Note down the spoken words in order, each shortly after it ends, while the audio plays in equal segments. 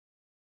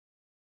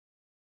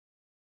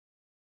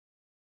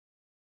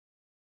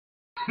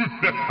I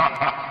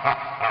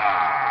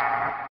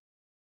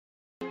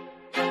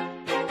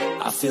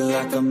feel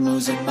like I'm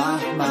losing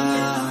my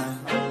mind.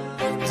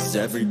 Is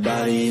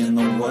everybody in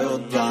the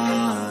world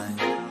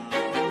blind?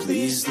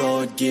 Please,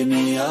 Lord, give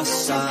me a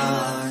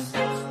sign,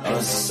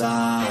 a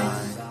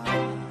sign.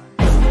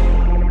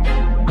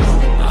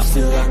 I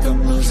feel like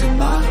I'm losing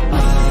my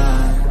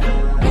mind.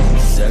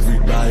 Is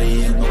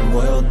everybody in the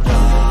world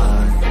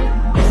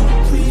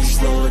blind?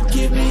 Please, Lord,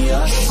 give me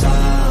a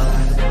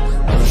sign,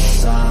 a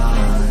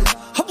sign.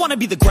 I wanna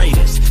be the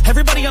greatest.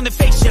 Everybody on the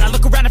fake shit. I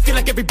look around and feel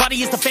like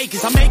everybody is the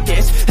fakest. I make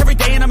this every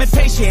day and I'm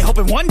impatient,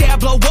 hoping one day I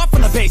blow up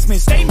from the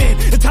basement. Statement,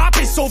 the top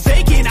is so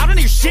vacant. I don't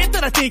hear shit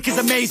that I think is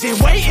amazing.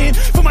 Waiting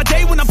for my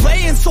day when I'm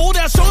playing sold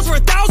out shows for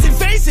 1,000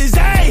 faces.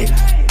 Hey,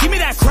 give me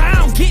that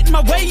crown, get in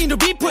my way and to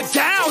be put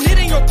down. It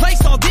ain't your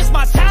place, all this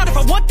my town. If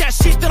I want that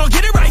shit, then I'll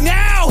get it right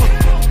now.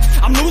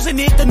 I'm losing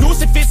it, the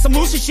noose it fits. I'm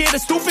losing shit, a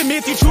stupid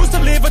myth. You choose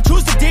to live or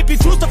choose to dip. You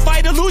choose to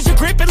fight or lose your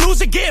grip and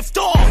lose a gift.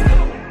 Oh,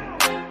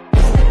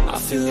 I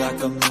feel like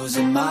I'm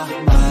losing my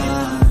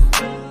mind.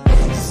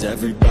 Is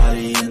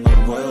everybody in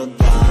the world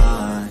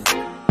blind?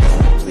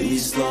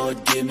 Please,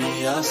 Lord, give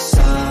me a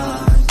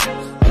sign,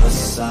 a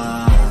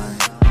sign.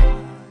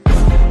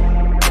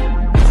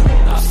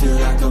 I feel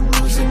like I'm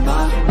losing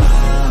my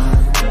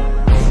mind.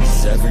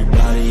 Is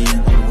everybody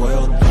in the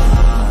world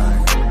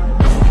blind?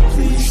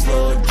 Please,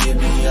 Lord, give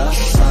me a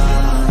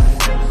sign,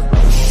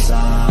 a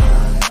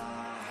sign.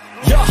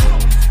 yeah.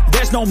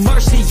 There's no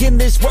mercy in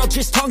this world,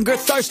 just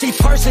hunger-thirsty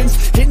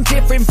persons in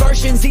different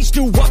versions, each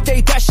new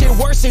update, that shit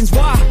worsens.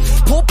 Why?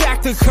 Pull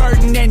back the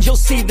curtain and you'll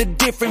see the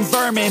different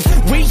vermin.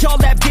 We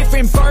all have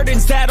different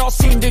burdens that all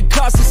seem to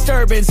cause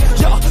disturbance.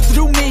 Yo,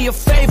 do me a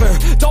favor,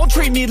 don't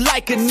treat me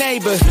like a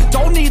neighbor.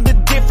 Don't need the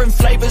different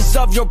flavors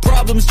of your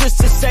problems just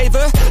to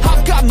savor.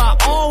 I've got my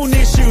own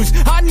issues,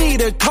 I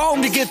need a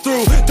comb to get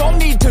through. Don't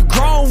need to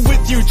groan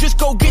with you, just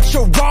go get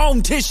your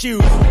own tissue.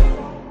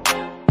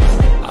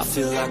 I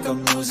feel like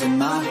I'm losing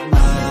my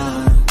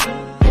mind.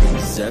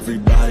 Is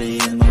everybody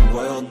in the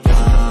world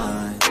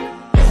blind?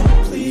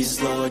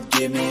 Please, Lord,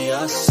 give me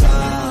a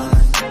sign,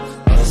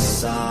 a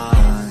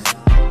sign.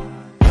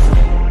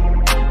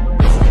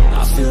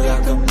 I feel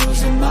like I'm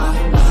losing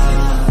my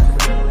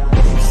mind.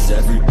 Is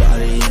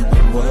everybody in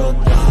the world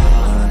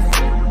blind?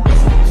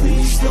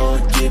 Please,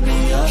 Lord, give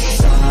me a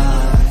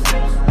sign,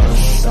 a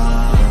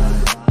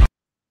sign.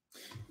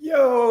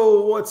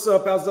 Yo, what's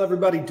up? How's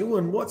everybody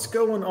doing? What's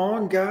going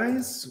on,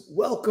 guys?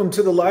 Welcome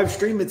to the live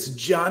stream. It's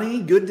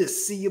Johnny. Good to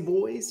see you,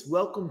 boys.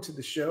 Welcome to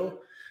the show.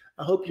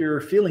 I hope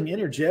you're feeling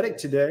energetic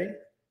today.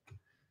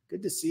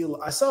 Good to see you.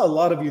 I saw a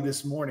lot of you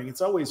this morning. It's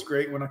always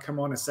great when I come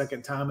on a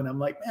second time and I'm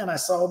like, man, I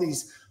saw a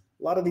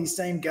lot of these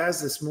same guys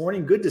this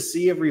morning. Good to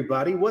see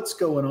everybody. What's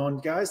going on,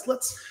 guys?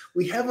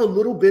 We have a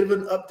little bit of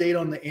an update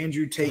on the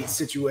Andrew Tate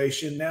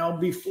situation. Now,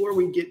 before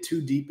we get too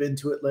deep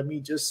into it, let me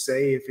just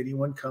say, if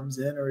anyone comes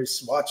in or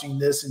is watching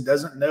this and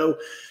doesn't know,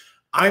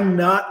 I'm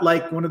not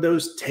like one of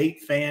those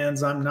Tate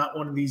fans. I'm not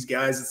one of these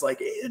guys. It's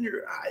like, Andrew,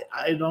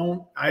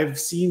 I've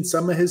seen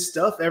some of his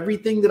stuff.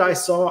 Everything that I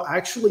saw, I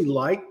actually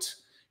liked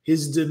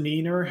his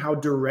demeanor, how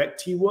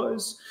direct he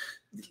was.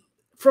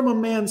 From a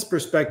man's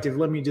perspective,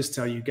 let me just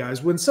tell you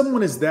guys, when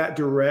someone is that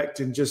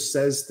direct and just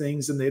says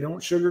things and they don't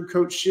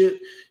sugarcoat shit,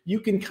 you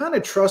can kind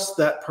of trust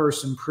that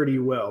person pretty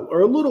well. Or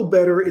a little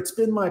better, it's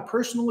been my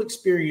personal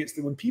experience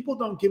that when people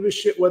don't give a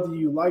shit whether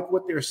you like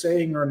what they're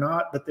saying or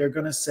not, but they're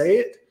going to say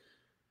it,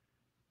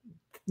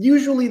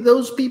 usually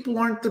those people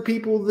aren't the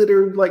people that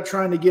are like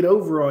trying to get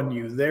over on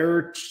you.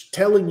 They're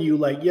telling you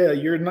like, yeah,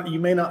 you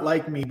may not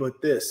like me,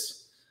 but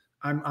this.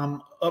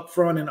 I'm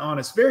upfront and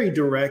honest, very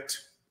direct.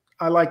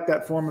 I like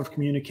that form of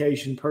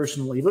communication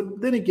personally, but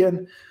then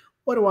again,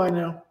 what do I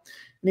know?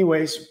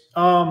 Anyways,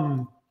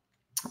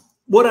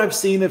 what I've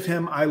seen of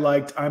him, I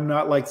liked. I'm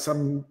not like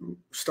some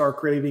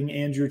stark raving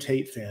Andrew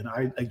Tate fan.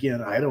 I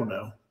don't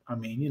know. I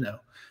mean,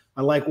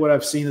 I like what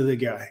I've seen of the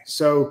guy.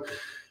 So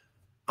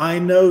I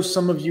know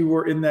some of you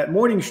were in that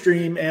morning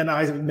stream and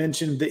I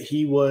mentioned that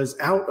he was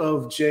out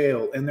of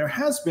jail, and there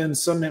has been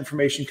some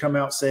information come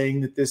out saying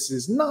that this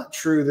is not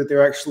true, that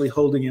they're actually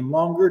holding him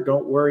longer.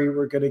 Don't worry,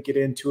 we're going to get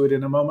into it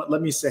in a moment.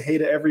 Let me say hey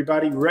to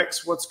everybody.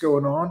 Rex, what's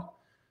going on?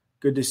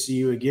 Good to see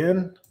you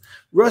again.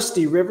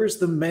 Rusty Rivers,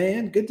 the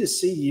man, good to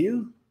see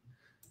you.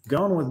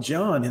 Gone with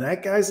John, and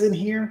that guy's in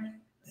here.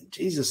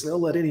 Jesus, they'll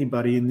let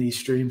anybody in these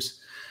streams.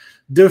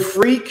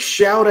 DeFreak,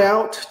 shout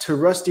out to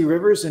Rusty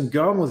Rivers and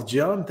Gone with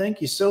John.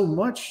 Thank you so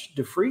much,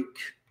 DeFreak.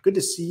 Good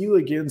to see you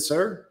again,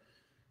 sir.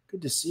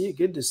 Good to see you.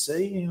 Good to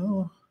see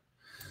you.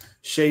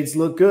 Shades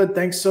look good.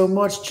 Thanks so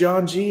much,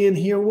 John G in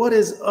here. What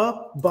is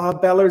up?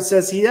 Bob Ballard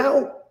says he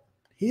out.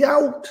 He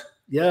out.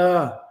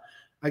 Yeah,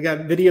 I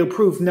got video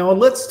proof. Now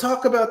let's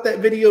talk about that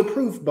video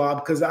proof,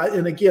 Bob, because I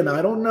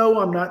don't know.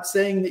 I'm not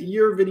saying that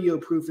your video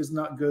proof is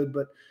not good,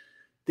 but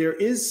there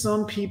is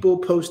some people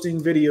posting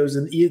videos,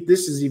 and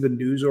this is even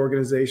news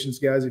organizations,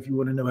 guys, if you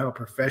want to know how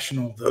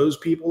professional those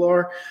people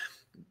are.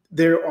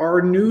 There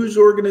are news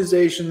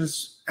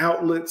organizations,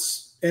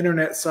 outlets,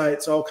 internet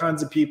sites, all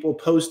kinds of people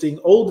posting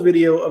old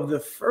video of the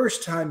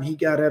first time he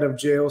got out of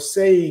jail,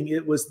 saying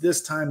it was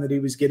this time that he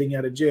was getting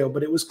out of jail,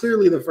 but it was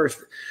clearly the first.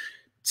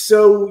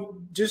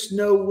 So just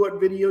know what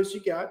videos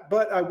you got.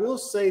 But I will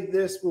say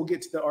this, we'll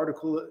get to the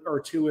article or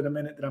two in a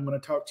minute that I'm going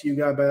to talk to you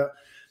guys about.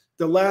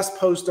 The last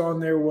post on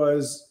there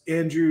was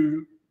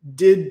Andrew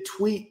did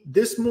tweet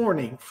this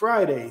morning,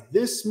 Friday,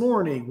 this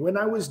morning, when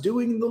I was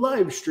doing the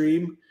live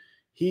stream,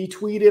 he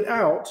tweeted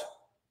out,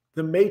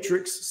 "The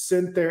Matrix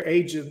sent their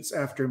agents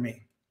after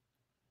me."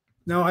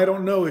 Now, I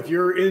don't know if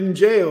you're in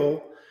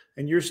jail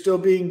and you're still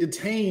being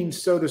detained,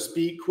 so to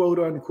speak, quote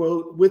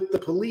unquote, with the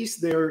police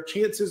there,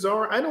 chances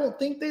are, I don't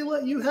think they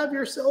let you have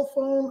your cell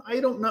phone. I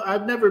don't know.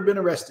 I've never been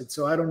arrested,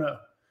 so I don't know.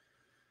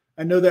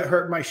 I know that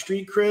hurt my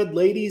street cred.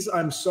 Ladies,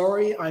 I'm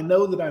sorry. I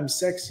know that I'm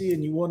sexy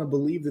and you want to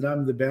believe that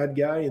I'm the bad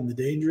guy and the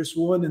dangerous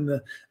one.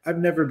 And I've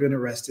never been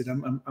arrested.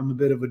 I'm a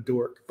bit of a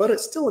dork, but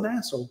it's still an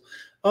asshole.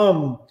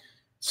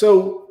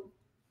 So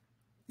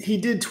he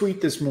did tweet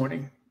this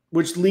morning,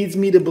 which leads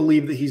me to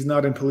believe that he's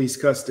not in police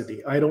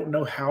custody. I don't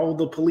know how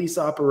the police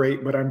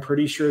operate, but I'm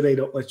pretty sure they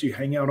don't let you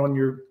hang out on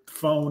your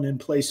phone and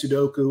play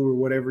Sudoku or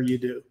whatever you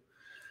do.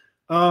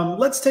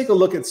 Let's take a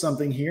look at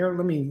something here.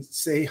 Let me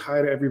say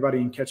hi to everybody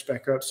and catch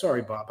back up.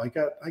 Sorry, Bob. I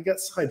got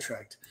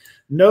sidetracked.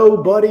 No,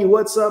 buddy.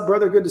 What's up,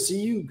 brother? Good to see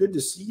you. Good to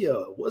see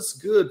you. What's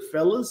good,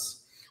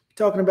 fellas?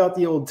 Talking about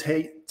the old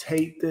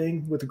Tate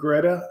thing with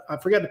Greta. I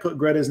forgot to put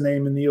Greta's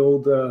name in the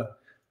old.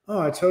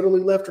 I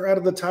totally left her out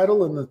of the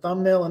title and the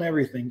thumbnail and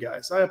everything,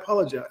 guys. I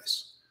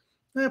apologize.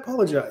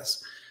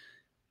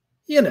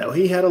 You know,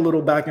 he had a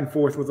little back and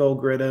forth with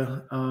old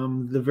Greta,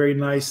 the very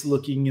nice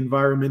looking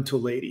environmental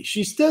lady.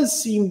 She does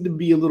seem to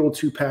be a little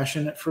too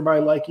passionate for my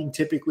liking.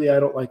 Typically, I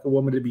don't like a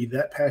woman to be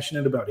that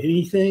passionate about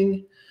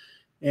anything.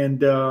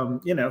 And,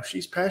 you know,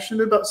 she's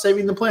passionate about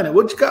saving the planet,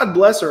 which God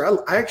bless her.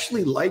 I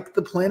actually like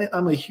the planet.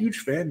 I'm a huge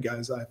fan,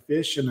 guys. I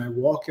fish and I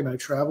walk and I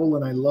travel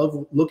and I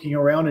love looking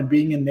around and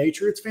being in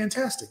nature. It's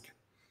fantastic.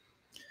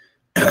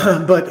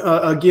 But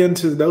again,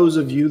 to those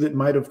of you that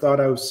might have thought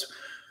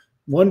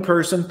one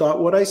person thought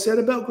what I said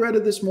about Greta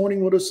this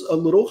morning was a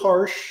little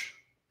harsh,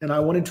 and I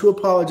wanted to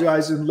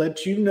apologize and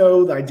let you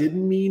know that I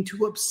didn't mean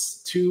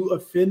to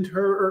offend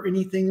her or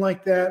anything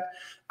like that.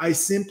 I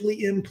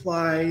simply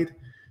implied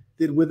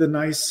that with a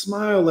nice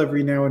smile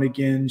every now and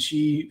again,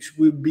 she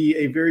would be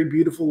a very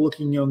beautiful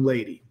looking young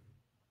lady.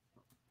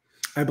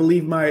 I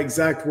believe my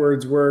exact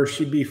words were,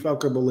 she'd be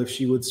fuckable if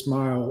she would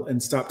smile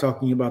and stop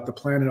talking about the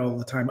planet all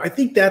the time. I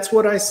think that's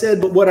what I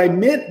said, but what I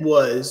meant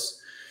was,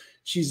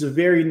 she's a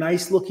very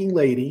nice looking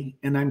lady.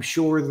 And I'm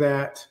sure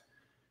that,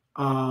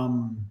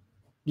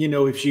 you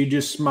know, if she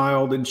just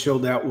smiled and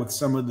chilled out with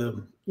some of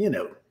the, you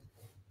know,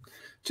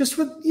 just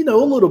with, you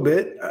know, a little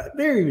bit,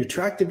 very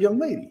attractive young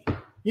lady.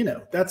 You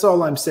know, that's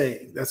all I'm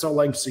saying. That's all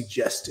I'm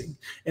suggesting.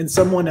 And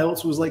someone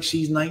else was like,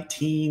 she's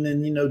 19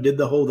 and, you know, did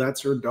the whole,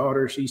 that's her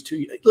daughter. She's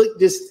too, look,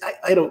 just,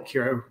 I don't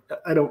care.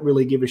 I don't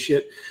really give a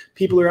shit.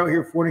 People are out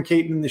here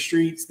fornicating in the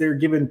streets. They're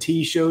giving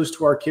tea shows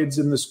to our kids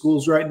in the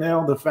schools right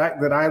now. The fact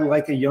that I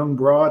like a young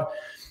broad,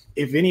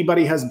 if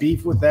anybody has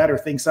beef with that or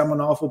thinks I'm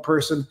an awful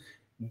person,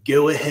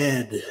 go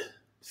ahead.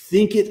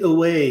 Think it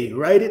away.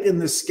 Write it in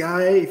the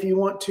sky if you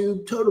want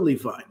to. Totally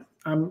fine.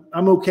 I'm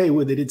okay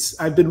with it.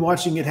 I've been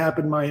watching it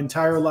happen my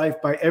entire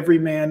life by every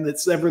man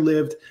that's ever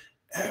lived,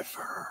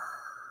 ever.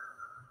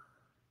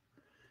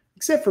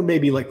 Except for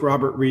maybe like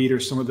Robert Reed or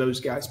some of those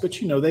guys. But,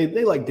 you know,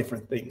 they like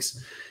different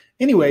things.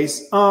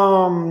 Anyways,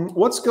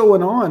 what's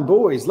going on,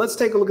 boys? Let's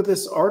take a look at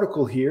this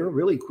article here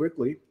really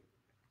quickly.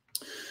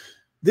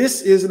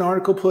 This is an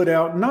article put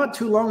out not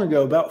too long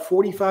ago, about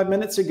 45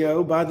 minutes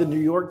ago, by the New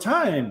York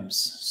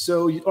Times.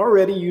 So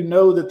already you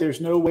know that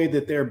there's no way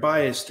that they're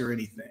biased or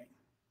anything.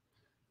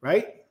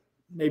 Right?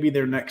 Maybe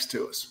they're next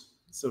to us.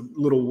 It's a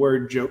little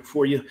word joke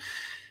for you.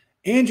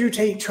 Andrew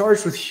Tate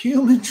charged with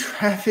human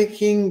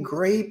trafficking,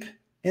 rape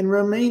in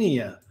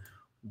Romania.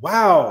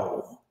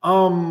 Wow.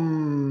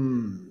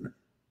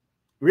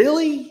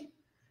 Really?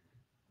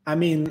 I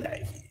mean,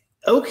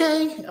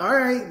 okay. All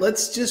right.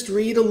 Let's just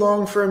read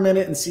along for a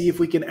minute and see if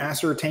we can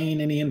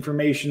ascertain any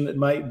information that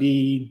might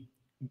be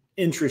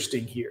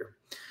interesting here.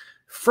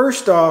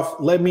 First off,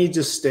 let me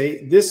just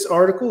state this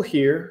article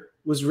here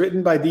was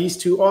written by these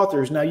two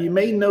authors. Now, you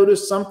may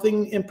notice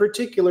something in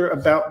particular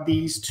about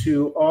these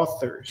two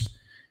authors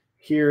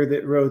here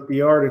that wrote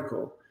the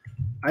article.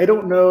 I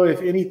don't know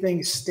if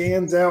anything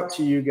stands out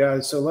to you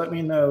guys, so let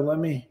me know. Let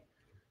me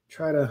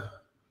try to,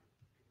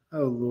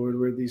 oh, Lord,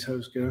 where'd these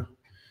hosts go?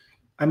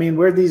 I mean,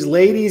 where'd these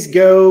ladies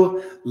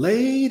go?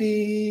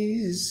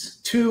 Ladies,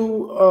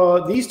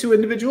 these two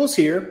individuals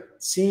here,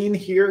 seen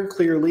here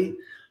clearly,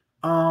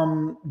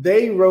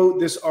 they wrote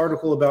this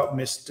article about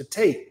Mr.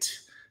 Tate.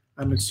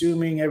 I'm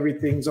assuming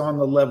everything's on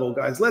the level,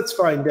 guys. Let's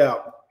find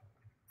out.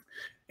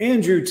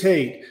 Andrew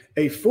Tate,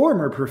 a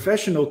former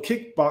professional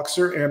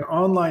kickboxer and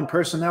online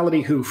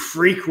personality who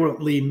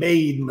frequently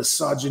made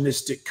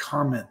misogynistic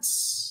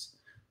comments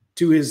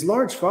to his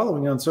large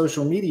following on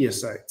social media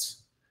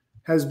sites,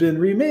 has been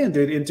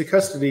remanded into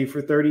custody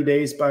for 30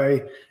 days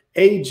by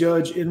a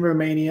judge in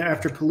Romania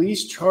after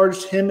police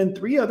charged him and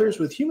 3 others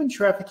with human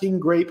trafficking,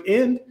 rape,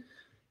 and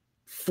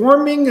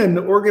forming an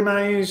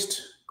organized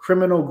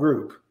criminal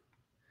group.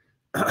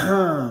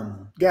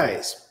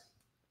 Guys,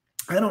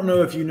 I don't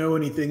know if you know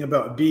anything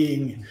about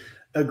being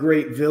a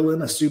great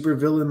villain, a super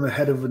villain, the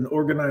head of an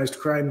organized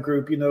crime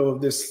group,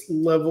 of this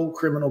level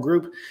criminal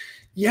group.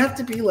 You have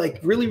to be like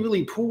really,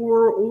 really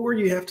poor, or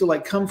you have to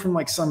like come from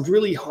like some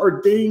really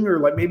hard thing, or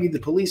like maybe the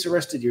police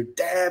arrested your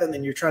dad and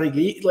then you're trying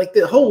to get like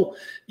the whole,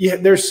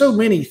 there's so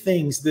many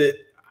things that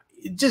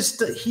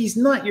he's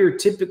not your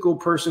typical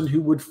person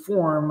who would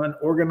form an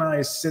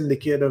organized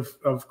syndicate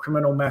of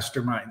criminal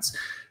masterminds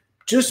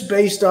just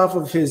based off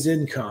of his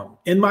income,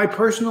 in my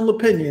personal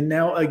opinion.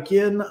 Now,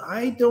 again,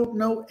 I don't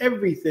know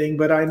everything,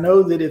 but I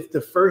know that if the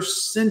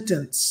first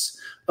sentence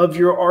of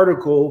your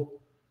article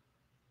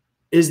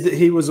is that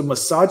he was a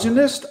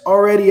misogynist,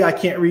 already I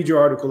can't read your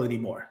article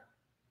anymore.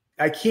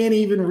 I can't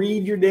even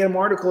read your damn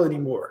article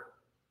anymore.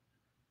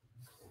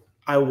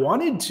 I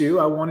wanted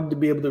to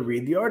be able to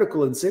read the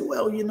article and say,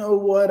 well, you know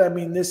what? I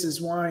mean, this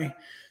is why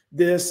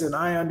this, and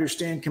I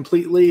understand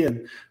completely.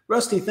 And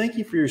Rusty, thank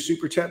you for your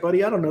super chat,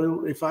 buddy. I don't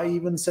know if I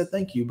even said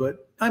thank you,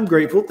 but I'm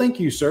grateful. Thank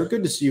you, sir.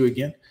 Good to see you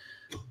again.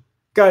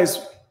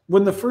 Guys,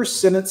 when the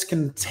first sentence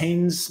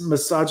contains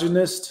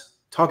misogynist,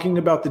 talking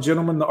about the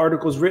gentleman the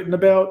article is written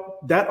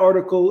about, that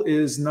article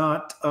is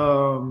not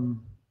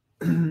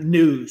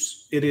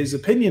news. It is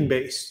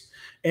opinion-based.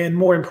 And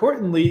more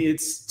importantly,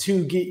 it's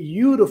to get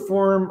you to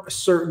form a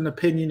certain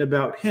opinion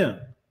about him.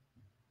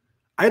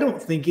 I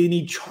don't think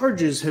any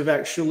charges have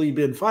actually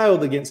been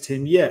filed against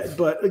him yet.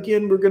 But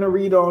again, we're going to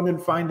read on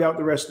and find out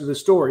the rest of the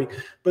story.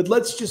 But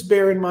let's just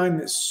bear in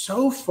mind that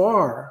so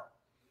far,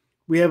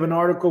 we have an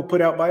article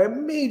put out by a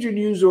major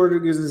news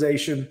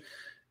organization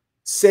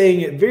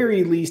saying at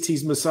very least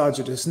he's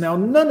misogynist. Now,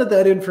 none of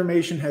that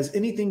information has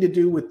anything to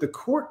do with the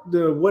court,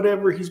 the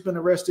whatever he's been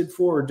arrested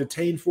for or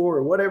detained for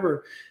or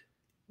whatever.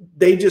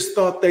 They just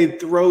thought they'd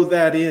throw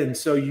that in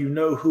so you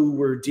know who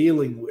we're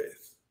dealing with.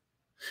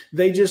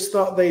 They just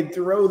thought they'd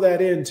throw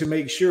that in to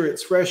make sure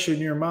it's fresh in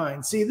your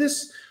mind. See,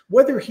 this,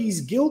 whether he's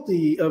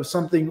guilty of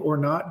something or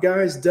not,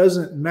 guys,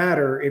 doesn't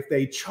matter if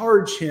they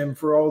charge him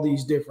for all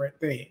these different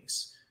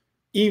things.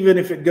 Even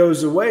if it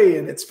goes away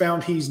and it's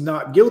found he's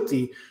not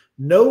guilty,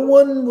 no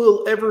one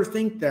will ever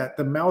think that.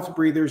 The mouth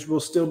breathers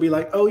will still be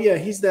like, oh, yeah,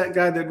 he's that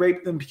guy that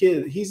raped them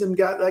kids. He's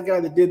that guy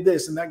that did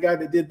this and that guy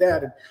that did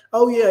that. And,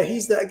 oh, yeah,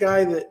 he's that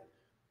guy that.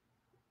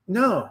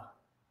 No.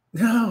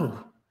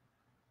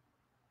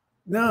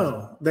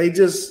 They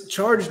just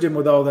charged him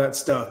with all that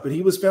stuff, but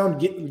he was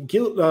found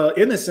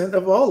innocent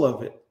of all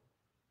of it.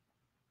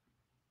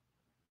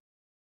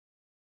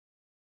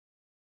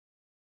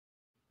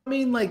 I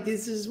mean, like,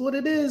 this is what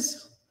it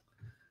is.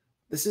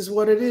 This is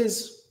what it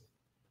is.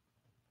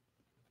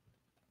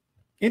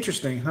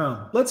 Interesting,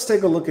 huh? Let's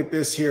take a look at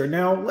this here.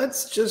 Now,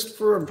 let's just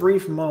for a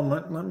brief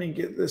moment, let me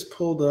get this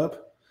pulled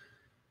up.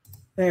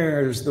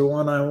 There's the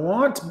one I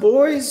want,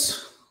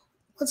 boys.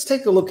 Let's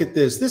take a look at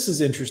this. This is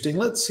interesting.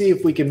 Let's see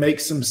if we can make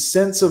some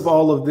sense of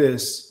all of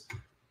this.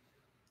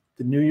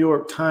 The New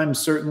York Times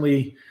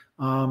certainly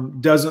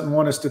doesn't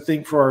want us to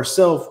think for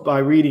ourselves by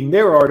reading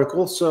their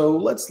article. So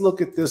let's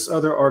look at this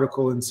other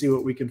article and see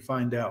what we can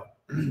find out.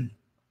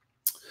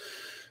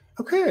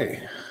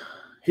 Okay,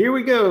 here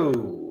we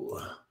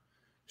go.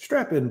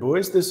 Strap in,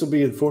 boys. This will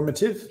be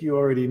informative. You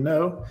already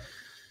know.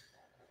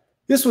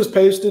 This was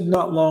posted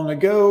not long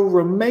ago.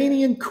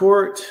 Romanian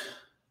court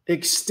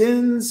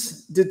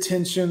extends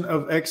detention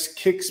of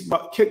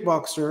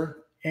ex-kickboxer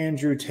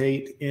Andrew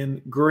Tate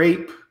in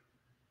grape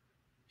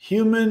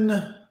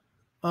human,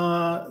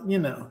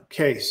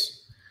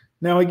 case.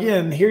 Now,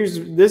 again,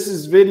 this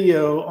is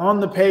video on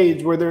the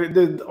page where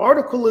the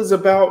article is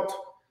about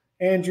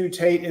Andrew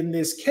Tate in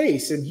this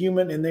case and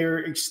they're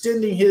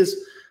extending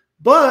his,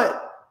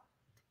 but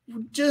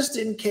just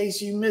in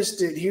case you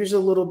missed it, here's a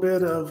little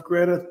bit of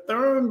Greta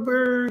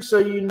Thunberg, so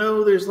you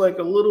know there's like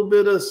a little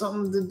bit of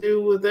something to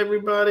do with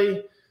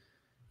everybody.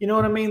 You know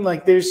what I mean?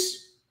 Like the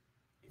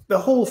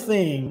whole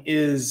thing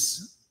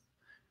is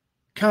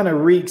kind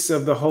of reeks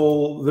of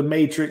the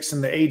Matrix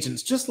and the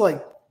agents, just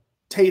like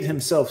Tate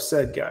himself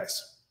said,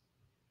 guys.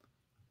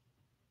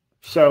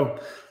 So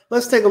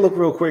let's take a look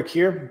real quick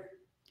here.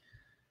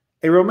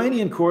 A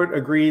Romanian court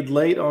agreed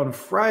late on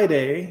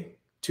Friday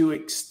to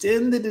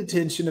extend the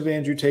detention of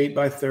Andrew Tate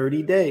by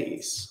 30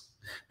 days.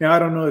 Now, I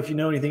don't know if you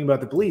know anything about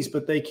the police,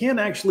 but they can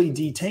actually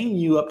detain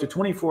you up to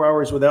 24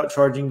 hours without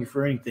charging you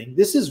for anything.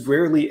 This is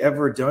rarely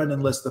ever done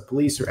unless the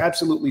police are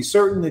absolutely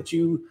certain that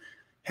you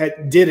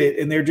did it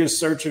and they're just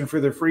searching for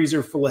the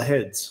freezer full of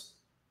heads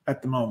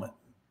at the moment.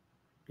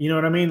 You know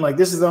what I mean? Like,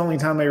 this is the only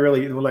time they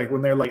really, like,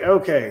 when they're like,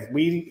 okay,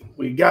 we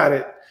got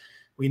it.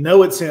 We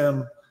know it's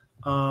him.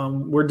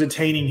 We're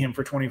detaining him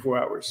for 24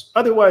 hours.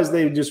 Otherwise,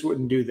 they just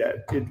wouldn't do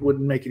that. It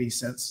wouldn't make any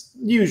sense,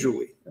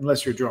 usually,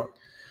 unless you're drunk.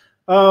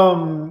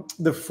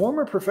 The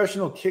former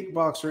professional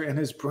kickboxer and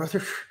his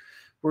brother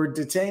were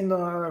detained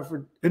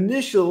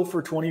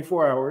for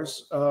 24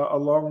 hours,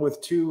 along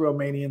with 2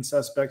 Romanian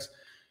suspects.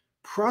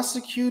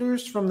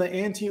 Prosecutors from the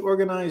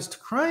anti-organized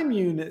crime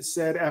unit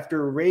said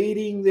after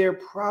raiding their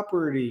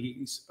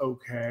properties,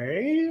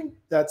 okay,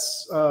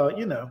 that's,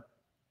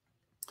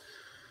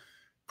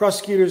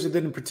 prosecutors have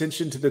then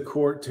petitioned to the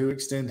court to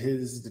extend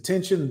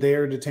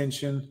their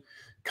detention,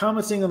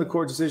 commenting on the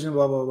court decision,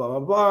 blah, blah, blah, blah,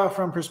 blah,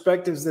 from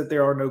perspectives that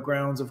there are no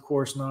grounds, of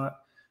course not,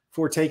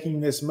 for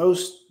taking this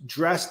most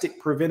drastic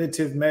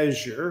preventative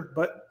measure,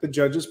 but the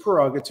judge's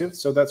prerogative.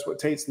 So that's what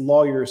Tate's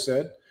lawyer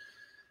said.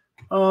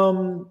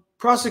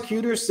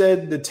 Prosecutors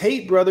said the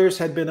Tate brothers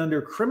had been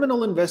under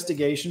criminal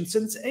investigation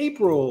since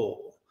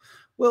April.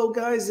 Well,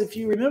 guys, if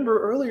you remember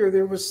earlier,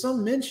 there was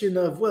some mention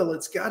of, well,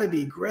 it's got to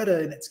be Greta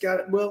and it's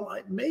got, well,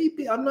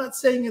 maybe, I'm not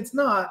saying it's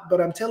not, but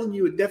I'm telling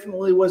you, it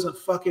definitely wasn't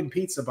fucking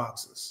pizza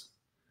boxes.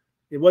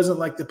 It wasn't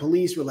like the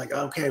police were like,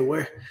 okay,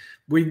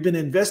 we've been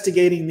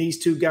investigating these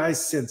two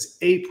guys since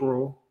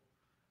April.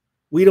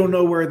 We don't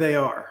know where they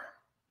are.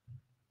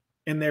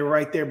 And they're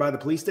right there by the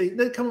police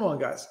station. Come on,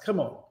 guys. Come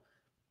on.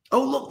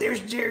 Oh, look,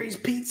 there's Jerry's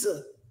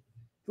Pizza.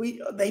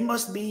 They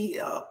must be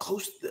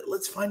close.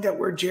 Let's find out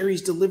where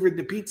Jerry's delivered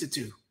the pizza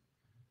to.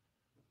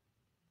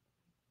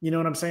 You know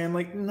what I'm saying?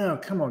 Like, no,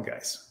 come on,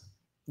 guys.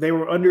 They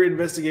were under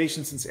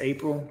investigation since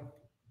April.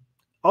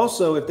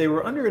 Also, if they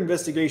were under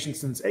investigation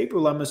since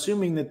April, I'm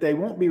assuming that they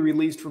won't be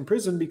released from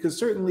prison because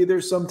certainly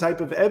there's some type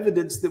of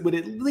evidence that would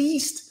at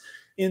least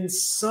in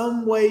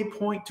some way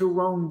point to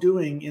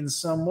wrongdoing in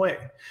some way.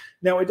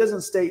 Now, it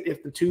doesn't state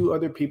if the two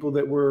other people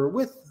that were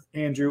with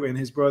Andrew and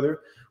his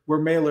brother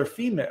were male or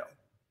female.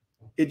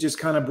 It just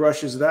kind of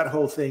brushes that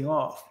whole thing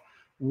off.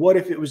 What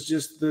if it was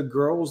just the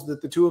girls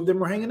that the two of them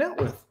were hanging out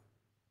with?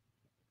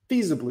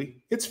 Feasibly.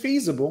 It's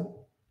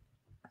feasible.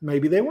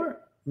 Maybe they weren't.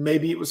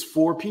 Maybe it was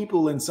 4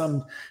 people in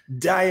some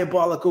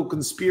diabolical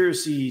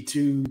conspiracy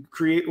to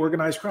create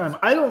organized crime.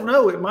 I don't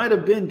know. It might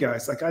have been,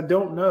 guys. Like, I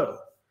don't know.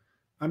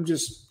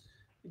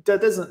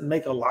 That doesn't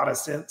make a lot of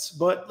sense,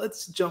 but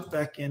let's jump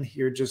back in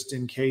here just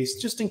in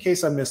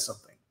case I missed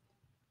something.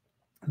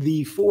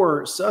 The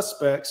 4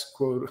 suspects,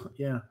 quote,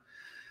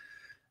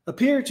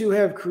 appear to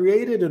have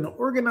created an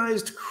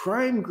organized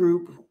crime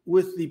group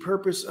with the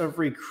purpose of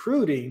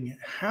recruiting,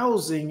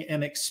 housing,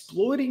 and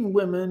exploiting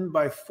women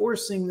by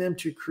forcing them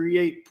to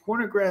create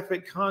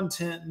pornographic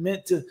content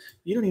meant to,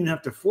 you don't even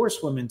have to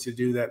force women to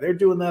do that. They're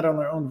doing that on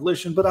their own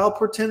volition, but I'll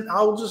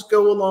just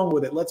go along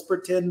with it. Let's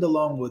pretend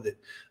along with it.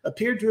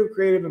 Appeared to have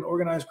created an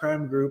organized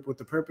crime group with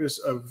the purpose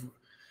of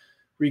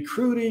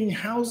recruiting,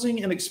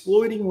 housing, and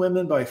exploiting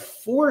women by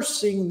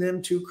forcing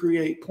them to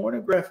create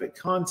pornographic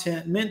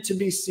content meant to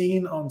be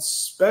seen on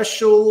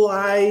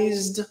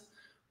specialized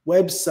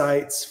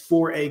websites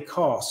for a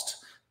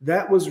cost.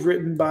 That was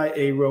written by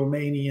a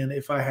Romanian,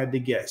 if I had to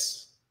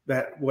guess.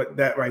 That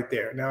right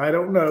there. Now, I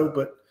don't know,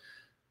 but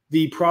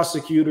the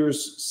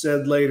prosecutors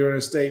said later in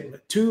a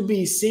statement, to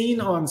be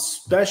seen on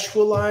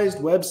specialized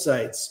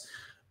websites.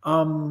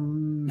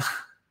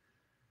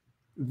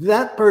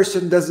 That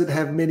person doesn't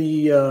have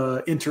many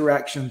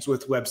interactions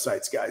with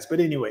websites, guys. But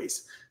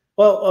anyways,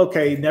 well,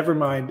 okay, never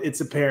mind.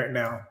 It's apparent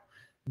now.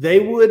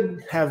 They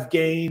would have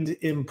gained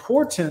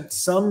important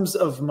sums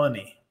of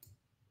money.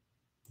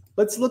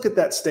 Let's look at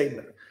that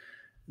statement.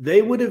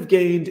 They would have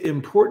gained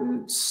I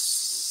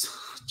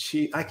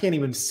can't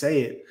even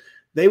say it.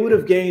 They would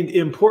have gained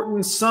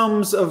important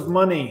sums of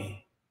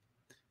money.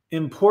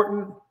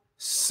 Important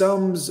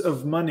sums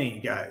of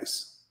money,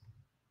 guys.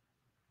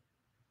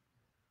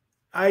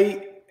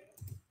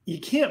 You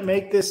can't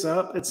make this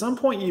up. At some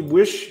point, you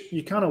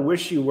kind of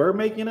wish you were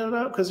making it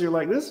up because you're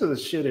like, this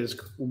shit is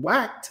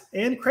whacked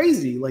and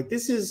crazy. Like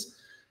this is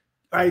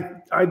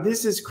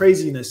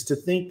craziness to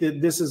think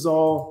that this is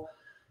all.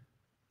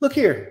 Look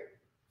here,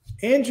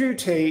 Andrew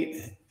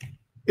Tate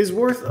is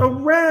worth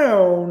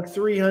around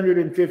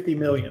 $350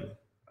 million.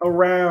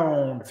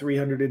 Around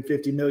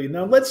 $350 million.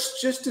 Now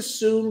let's just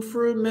assume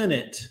for a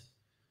minute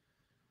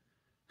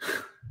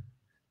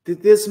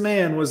that this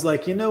man was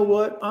like, you know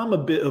what? I'm a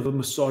bit of a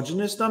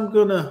misogynist. I'm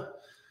gonna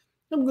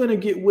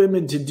get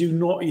women to do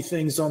naughty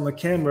things on the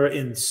camera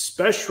in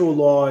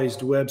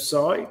specialized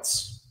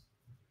websites.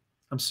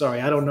 I'm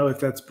sorry, I don't know if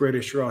that's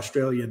British or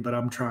Australian, but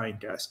I'm trying,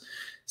 guys.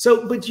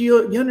 So, but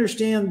you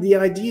understand the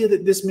idea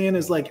that this man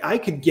is like, I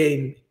could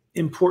gain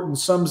important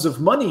sums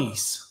of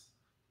monies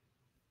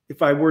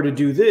if I were to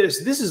do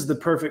this. This is the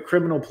perfect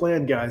criminal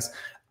plan, guys.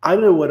 I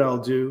know what I'll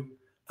do.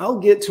 I'll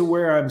get to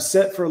where I'm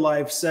set for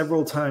life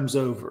several times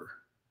over.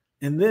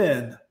 And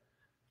then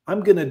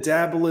I'm going to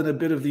dabble in a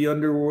bit of the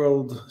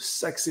underworld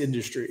sex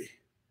industry.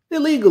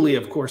 Illegally,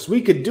 of course.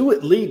 We could do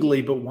it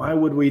legally, but why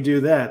would we do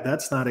that?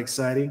 That's not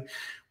exciting.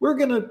 We're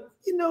going to,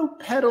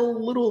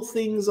 peddle little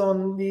things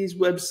on these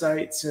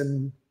websites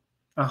and,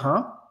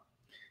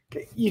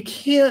 Okay. You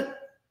can't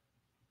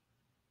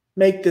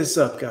make this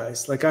up,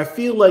 guys. Like, I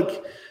feel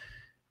like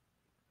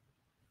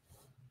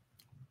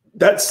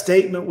that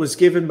statement was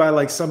given by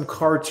like some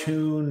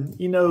cartoon,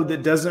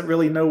 that doesn't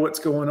really know what's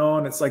going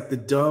on. It's like the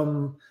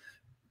dumb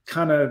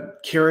kind of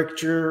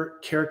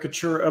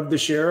caricature of the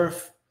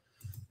sheriff.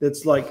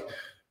 That's like,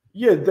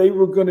 yeah, they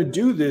were going to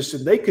do this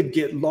and they could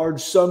get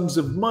large sums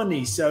of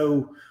money.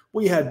 So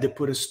We had to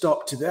put a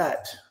stop to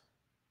that.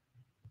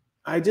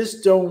 I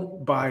just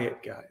don't buy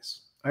it,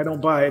 guys. I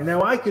don't buy it.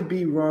 Now, I could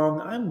be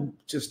wrong. I'm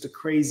just a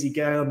crazy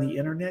guy on the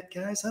internet,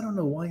 guys. I don't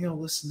know why y'all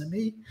listen to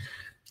me.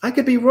 I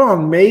could be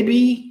wrong.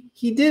 Maybe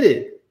he did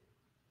it.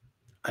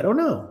 I don't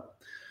know.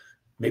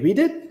 Maybe he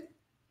did.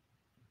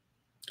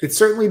 It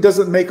certainly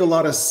doesn't make a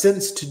lot of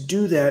sense to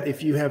do that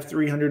if you have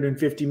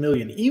 350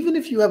 million. Even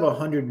if you have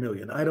 100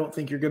 million, I don't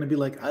think you're going to be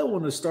like, I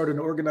want to start an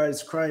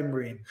organized crime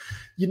ring.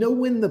 You know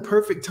when the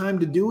perfect time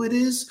to do it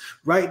is?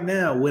 Right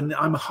now, when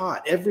I'm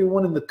hot.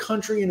 Everyone in the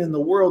country and in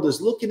the world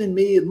is looking at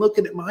me and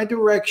looking at my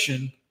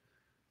direction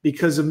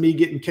because of me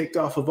getting kicked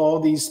off of all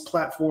these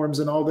platforms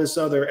and all this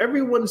other.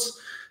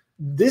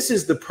 This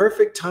is the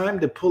perfect time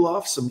to pull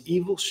off some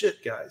evil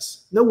shit,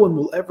 guys. No one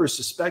will ever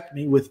suspect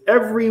me with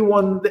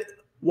everyone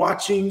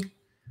watching.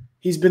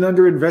 He's been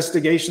under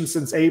investigation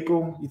since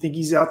April. You think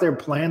he's out there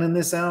planning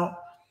this out?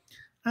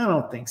 I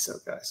don't think so,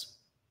 guys.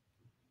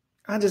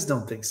 I just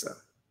don't think so.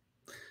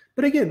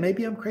 But again,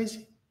 maybe I'm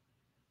crazy.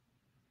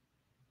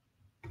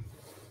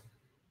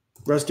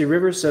 Rusty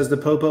Rivers says the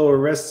Popo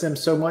arrests him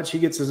so much he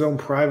gets his own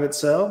private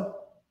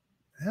cell.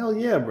 Hell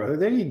yeah, brother.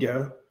 There you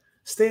go.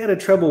 Stay out of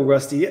trouble,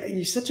 Rusty.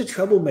 You're such a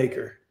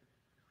troublemaker.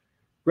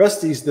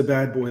 Rusty's the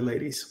bad boy,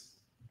 ladies.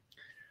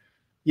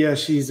 Yeah,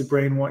 she's a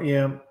brain one.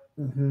 Yeah.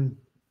 Mm-hmm.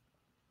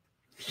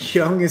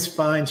 Young is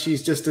fine.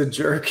 She's just a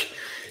jerk.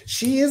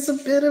 She is a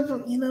bit of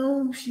a,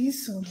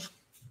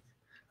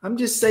 I'm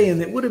just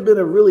saying it would have been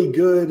a really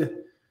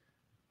good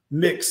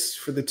mix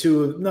for the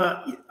two of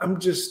I'm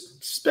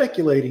just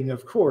speculating,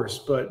 of course,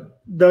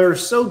 but they're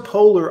so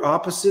polar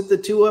opposite, the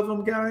two of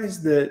them,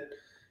 guys, that,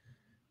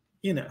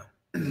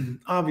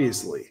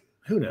 obviously,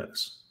 who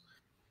knows?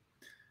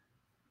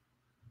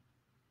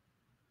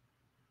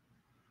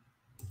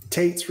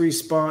 Tate's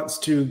response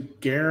to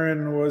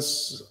Garen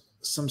was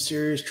some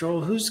serious troll.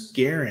 Who's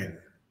Garen?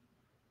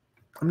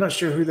 I'm not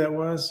sure who that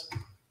was.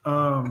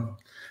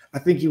 I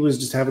think he was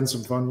just having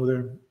some fun with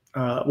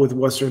her. With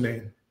what's her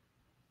name?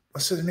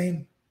 What's her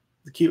name?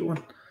 The cute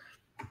one?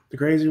 The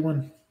crazy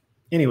one?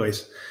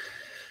 Anyways.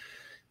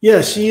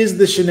 Yeah, she is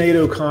the Sinead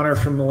O'Connor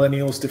from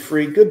Millennials to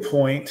Freak. Good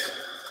point.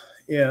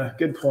 Yeah,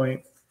 good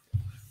point.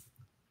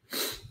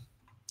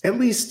 At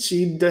least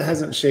she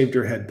hasn't shaved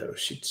her head, though.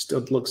 She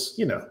still looks,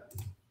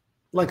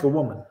 like a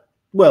woman.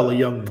 Well, a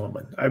young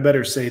woman. I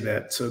better say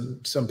that. So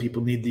some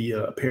people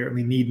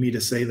apparently need me to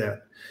say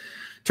that.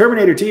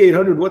 Terminator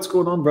T800, what's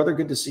going on, brother?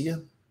 Good to see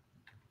you.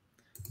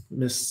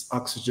 Miss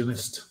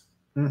Oxygenist.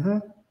 Mm-hmm.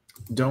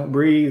 Don't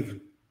breathe.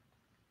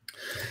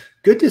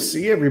 Good to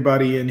see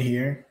everybody in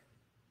here.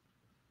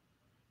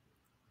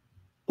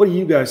 What do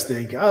you guys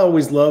think? I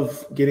always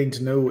love getting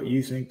to know what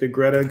you think. The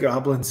Greta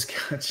Goblin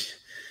Scotch.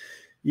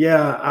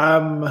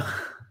 Yeah,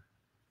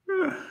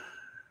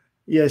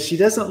 yeah, she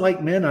doesn't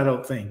like men, I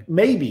don't think.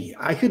 Maybe.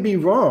 I could be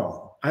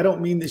wrong. I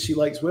don't mean that she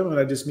likes women.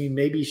 I just mean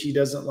maybe she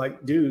doesn't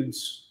like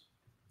dudes.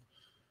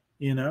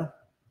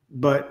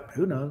 But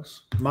who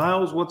knows?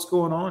 Miles, what's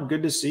going on?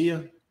 Good to see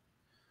you.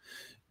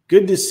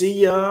 Good to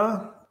see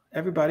ya.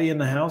 Everybody in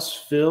the house.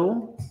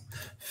 Phil,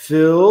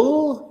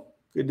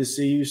 good to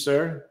see you,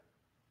 sir.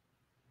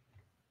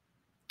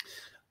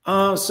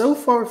 So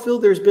far, Phil,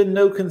 there's been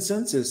no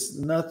consensus.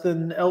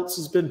 Nothing else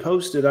has been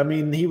posted. I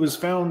mean, he was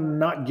found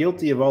not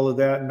guilty of all of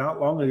that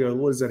not long ago.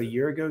 What is that, a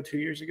year ago, 2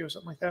 years ago,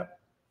 something like that?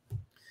 I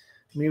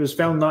mean, he was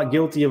found not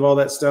guilty of all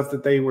that stuff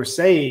that they were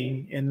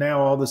saying, and now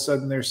all of a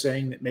sudden they're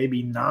saying that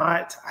maybe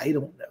not. I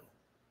don't know.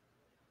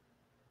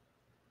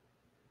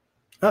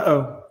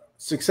 Uh-oh.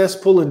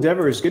 Successful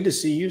endeavors. Good to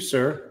see you,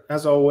 sir,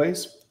 as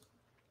always.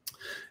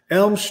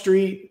 Elm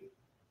Street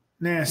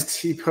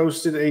Nasty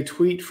posted a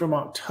tweet from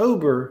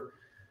October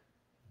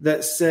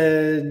that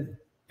said,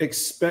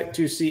 expect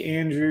to see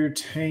Andrew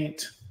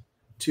Tate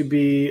to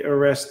be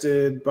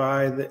arrested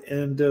by the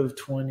end of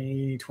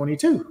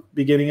 2022,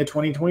 beginning of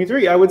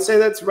 2023. I would say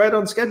that's right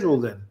on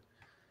schedule then.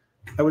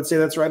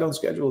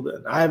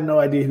 I have no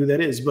idea who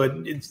that is,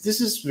 but this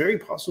is very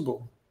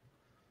possible.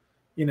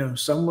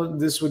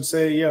 This would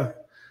say, yeah,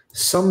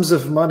 sums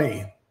of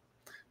money.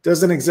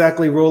 Doesn't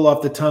exactly roll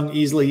off the tongue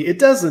easily. It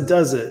doesn't,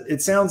 does it?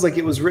 It sounds like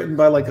it was written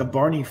by like a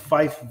Barney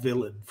Fife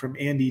villain from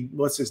Andy,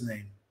 what's his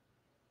name?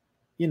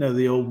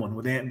 The old one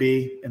with Aunt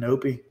B and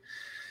Opie.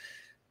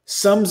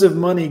 Sums of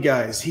money,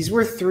 guys. He's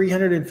worth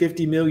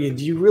 $350 million.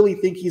 Do you really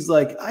think he's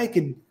like, I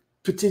could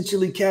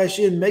potentially cash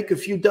in, make a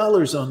few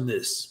dollars on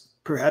this?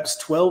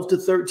 Perhaps $12 to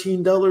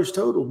 $13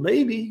 total.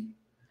 Maybe.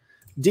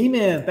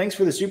 D-Man, thanks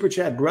for the super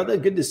chat, brother.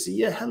 Good to see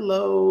you.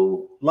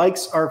 Hello.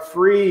 Likes are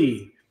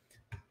free.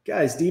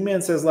 Guys,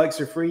 D-Man says likes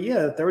are free.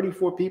 Yeah,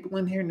 34 people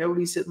in here.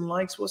 Nobody's hitting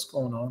likes. What's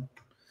going on?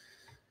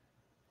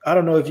 I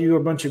don't know if you are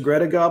a bunch of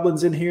Greta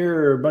Goblins in here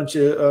or a bunch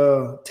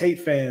of Tate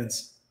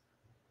fans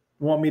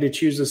want me to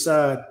choose a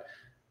side.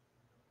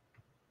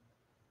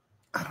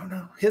 I don't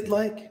know. Hit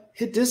like,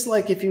 hit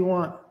dislike if you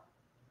want.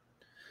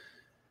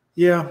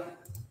 Yeah.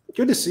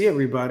 Good to see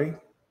everybody.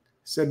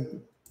 Said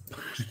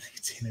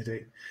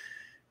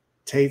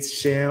Tate's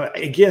sham.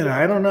 Again,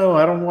 I don't know.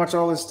 I don't watch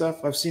all this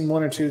stuff. I've seen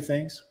one or two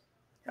things.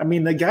 I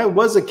mean, the guy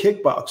was a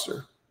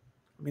kickboxer.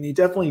 I mean, he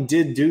definitely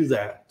did do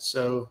that.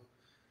 So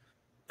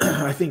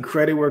I think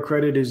credit where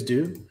credit is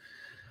due.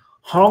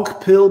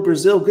 Honk Pill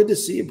Brazil, good to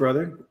see you,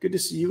 brother. Good to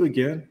see you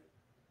again.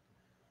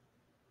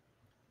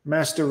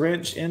 Master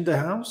Wrench in the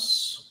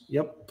house.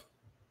 Yep.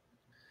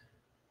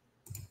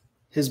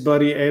 His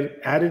buddy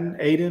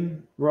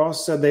Aiden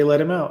Ross said they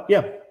let him out.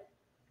 Yeah,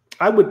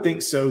 I would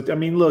think so. I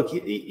mean, look,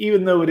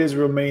 even though it is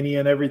Romania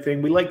and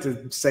everything, we like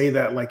to say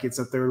that like it's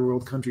a third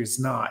world country. It's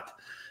not.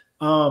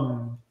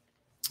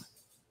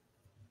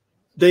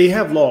 They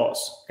have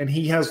laws, and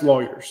he has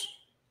lawyers,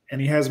 and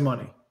he has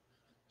money.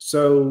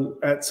 So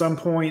at some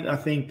point, I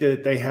think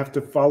that they have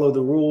to follow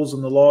the rules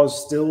and the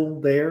laws still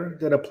there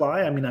that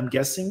apply. I mean, I'm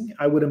guessing,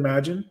 I would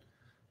imagine.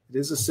 It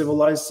is a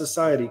civilized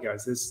society,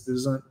 guys. This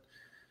isn't,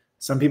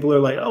 some people are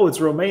like, oh, it's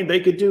Romaine.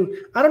 They could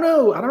do, I don't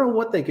know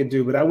what they could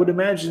do, but I would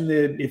imagine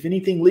that if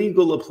anything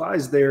legal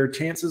applies there,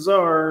 chances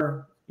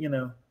are, you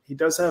know, he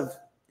does have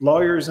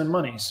lawyers and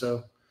money.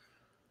 So.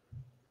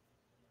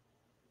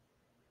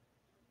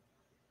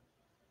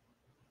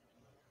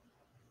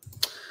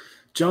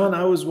 John,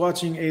 I was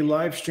watching a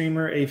live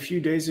streamer a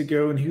few days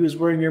ago and he was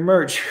wearing your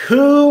merch.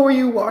 Who were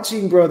you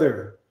watching,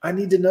 brother? I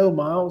need to know,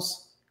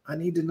 Miles. I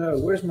need to know.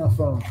 Where's my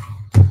phone?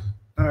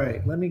 All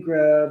right, let me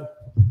grab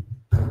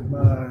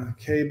my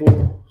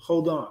cable.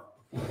 Hold on.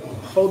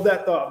 Hold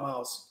that thought,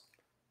 Miles.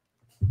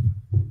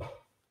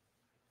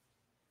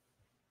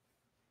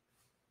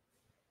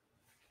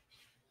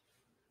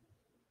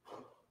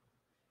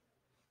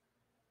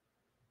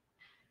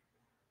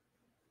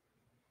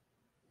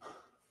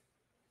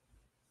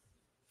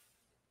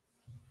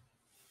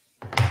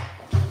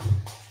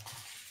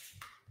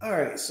 All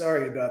right,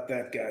 sorry about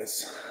that,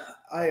 guys.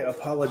 I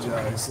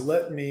apologize.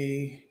 Let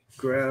me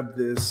grab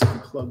this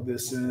and plug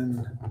this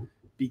in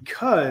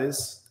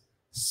because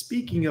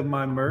speaking of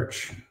my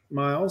merch,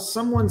 Miles,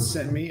 someone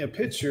sent me a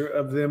picture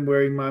of them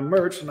wearing my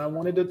merch and I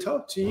wanted to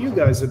talk to you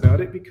guys about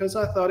it because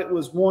I thought it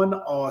was one,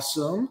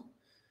 awesome,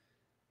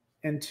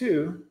 and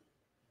two,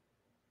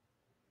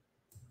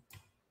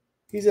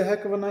 he's a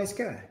heck of a nice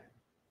guy.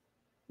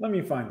 Let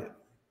me find it.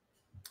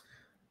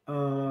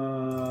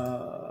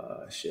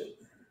 Shit.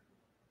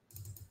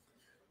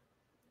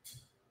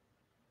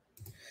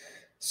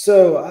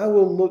 So I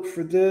will look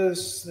for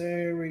this.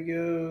 There we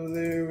go.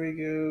 There we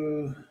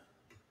go.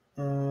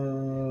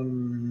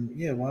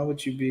 Yeah, why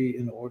would you be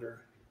in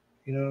order?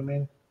 You know what I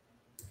mean?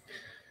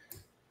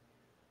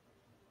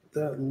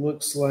 That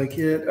looks like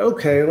it.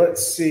 Okay,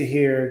 let's see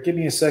here. Give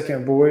me a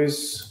second,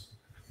 boys.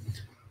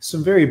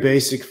 Some very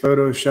basic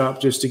Photoshop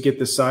just to get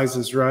the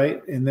sizes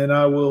right. And then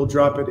I will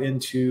drop it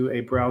into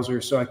a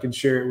browser so I can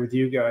share it with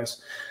you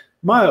guys.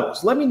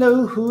 Miles, let me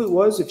know who it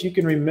was. If you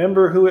can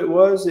remember who it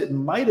was, it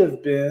might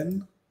have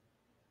been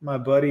my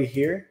buddy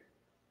here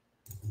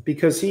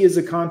because he is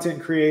a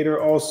content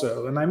creator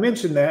also. And I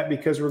mentioned that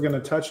because we're going to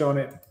touch on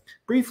it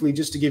briefly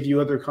just to give you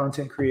other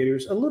content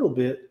creators a little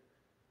bit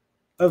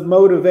of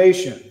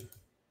motivation.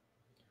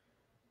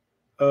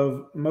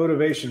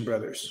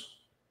 Brothers.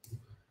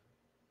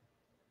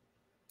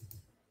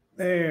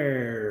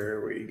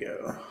 There we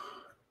go.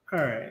 All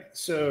right.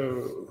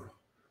 So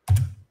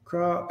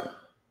crop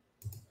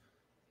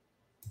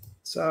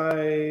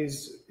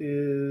size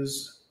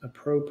is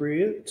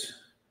appropriate.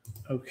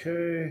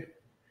 Okay,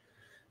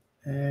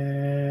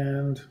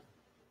 and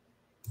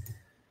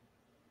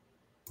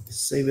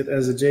save it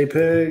as a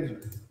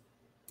JPEG.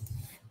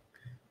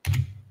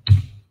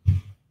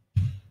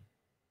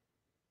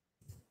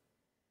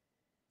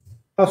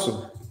 Awesome.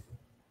 All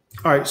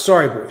right,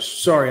 sorry, boys.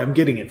 Sorry, I'm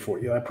getting it for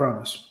you, I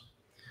promise.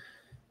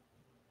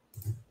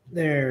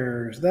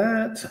 There's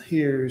that.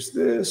 Here's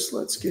this.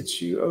 Let's get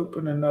you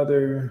open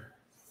another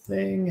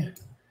thing.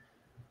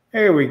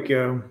 There we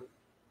go.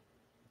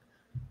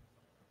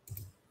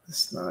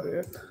 That's not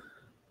it.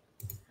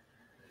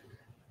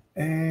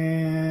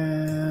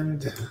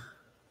 And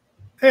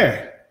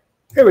there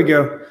we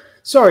go.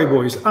 Sorry,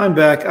 boys. I'm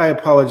back. I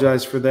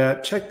apologize for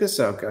that. Check this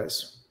out,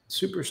 guys.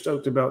 Super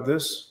stoked about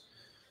this.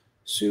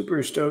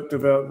 Super stoked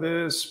about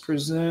this.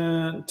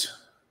 Present.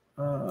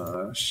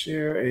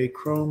 Share a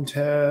Chrome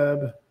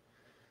tab.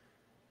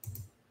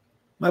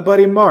 My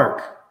buddy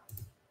Mark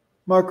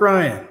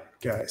Ryan,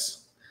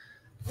 guys.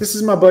 This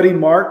is my buddy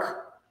Mark.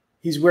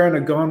 He's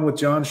wearing a Gone with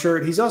John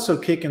shirt. He's also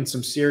kicking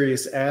some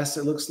serious ass,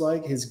 it looks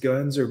like. His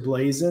guns are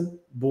blazing,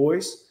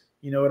 boys.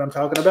 You know what I'm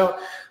talking about.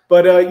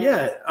 But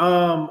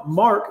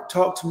Mark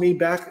talked to me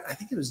back, I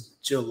think it was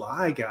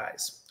July,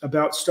 guys,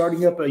 about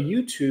starting up a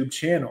YouTube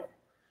channel.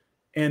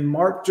 And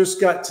Mark just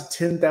got to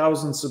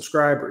 10,000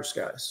 subscribers,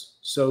 guys.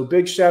 So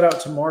big shout out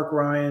to Mark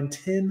Ryan,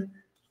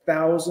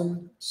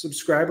 10,000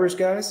 subscribers,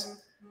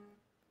 guys.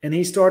 And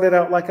he started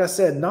out, like I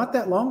said, not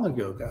that long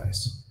ago,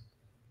 guys.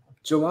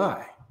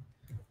 July.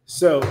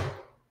 So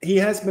he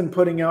has been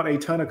putting out a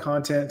ton of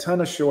content,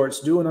 ton of shorts,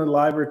 doing a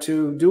live or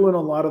two, doing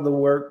a lot of the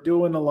work,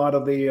 doing a lot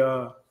of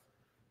the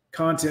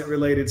content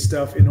related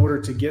stuff in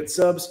order to get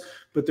subs.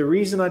 But the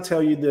reason I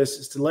tell you this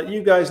is to let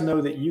you guys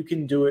know that you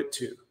can do it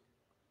too.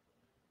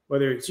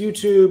 Whether it's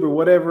YouTube or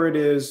whatever it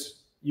is,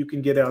 you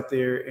can get out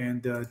there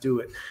and do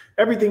it.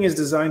 Everything is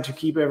designed to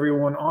keep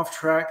everyone off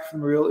track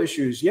from real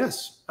issues.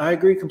 Yes, I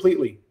agree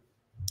completely.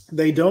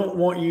 They don't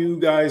want you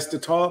guys to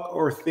talk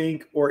or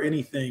think or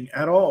anything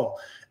at all.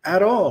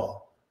 At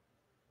all.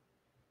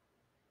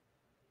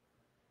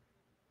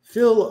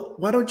 Phil,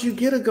 why don't you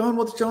get a Gone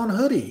with John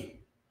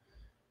hoodie?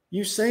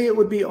 You say it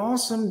would be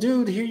awesome.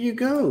 Dude, here you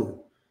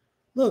go.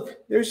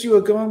 Look, there's you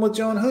a Gone with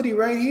John hoodie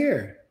right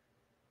here.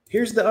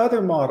 Here's the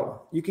other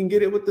model. You can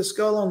get it with the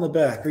skull on the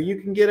back, or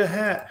you can get a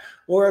hat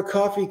or a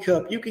coffee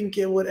cup. You can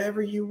get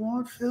whatever you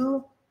want,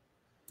 Phil.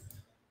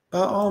 By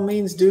all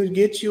means, dude,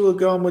 get you a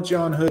Gone with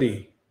John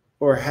hoodie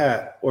or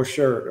hat or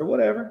shirt or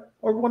whatever,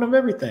 or one of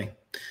everything.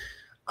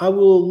 I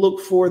will look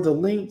for the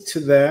link to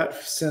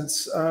that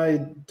since I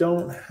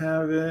don't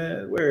have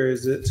it. Where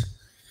is it?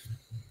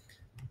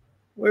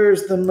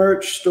 Where's the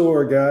merch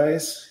store,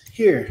 guys?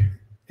 Here.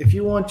 If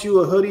you want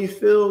you a hoodie,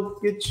 Phil,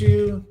 get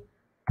you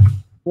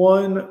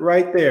one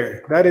right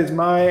there. That is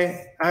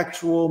my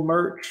actual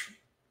merch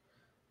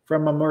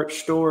from a merch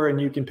store, and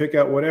you can pick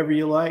out whatever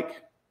you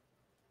like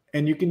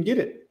and you can get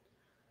it.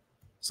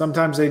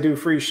 Sometimes they do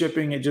free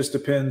shipping. It just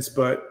depends,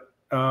 but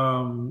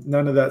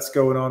none of that's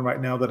going on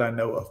right now that I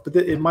know of, but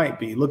it might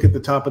be. Look at the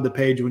top of the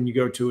page when you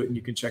go to it and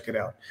you can check it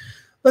out.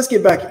 Let's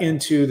get back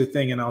into the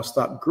thing and I'll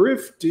stop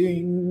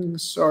grifting.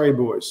 Sorry,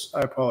 boys.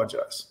 I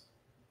apologize.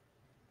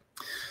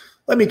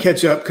 Let me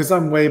catch up because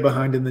I'm way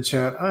behind in the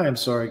chat. I am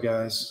sorry,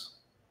 guys.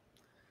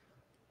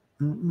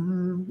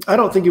 I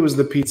don't think it was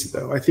the pizza,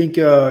 though. I think,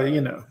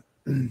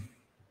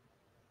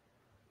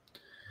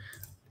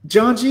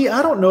 John G.,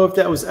 I don't know if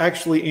that was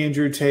actually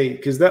Andrew Tate,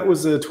 because that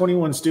was a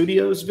 21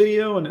 Studios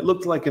video, and it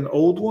looked like an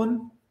old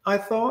one, I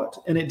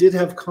thought, and it did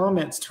have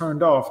comments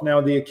turned off.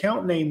 Now, the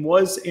account name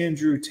was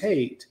Andrew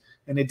Tate,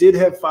 and it did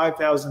have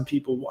 5,000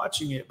 people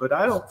watching it, but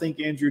I don't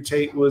think Andrew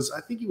Tate was,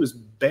 I think he was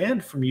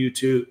banned from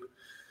YouTube.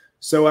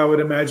 So I would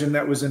imagine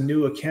that was a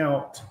new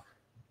account,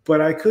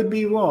 but I could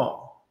be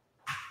wrong,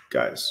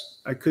 guys.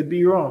 I could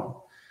be wrong.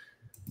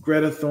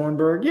 Greta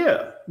Thunberg.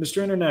 Yeah,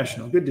 Mr.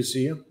 International. Good to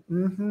see you.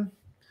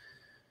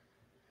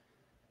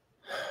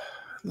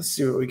 Let's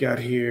see what we got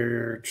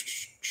here.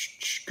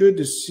 Good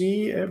to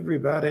see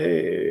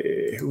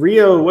everybody.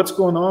 Rio, what's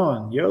going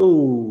on?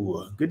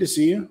 Yo, good to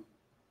see you.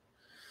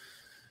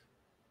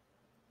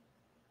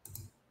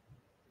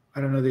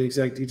 I don't know the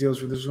exact details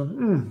for this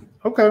one.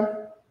 Okay.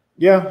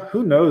 Yeah,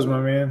 who knows, my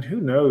man?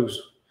 Who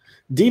knows?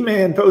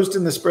 D-Man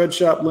posting the spread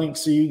shop link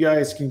so you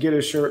guys can get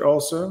a shirt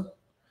also.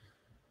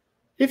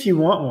 If you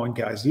want one,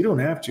 guys, you don't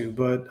have to,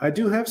 but I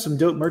do have some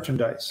dope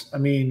merchandise. I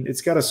mean,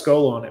 it's got a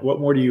skull on it. What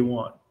more do you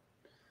want?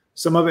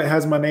 Some of it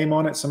has my name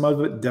on it. Some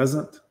of it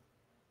doesn't.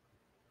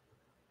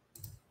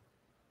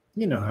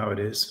 You know how it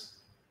is.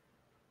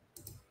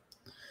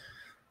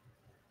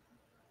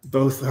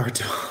 Both are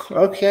dope.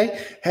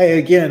 Okay. Hey,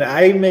 again,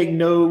 I make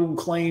no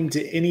claim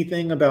to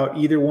anything about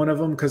either one of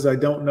them because I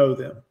don't know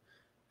them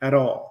at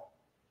all.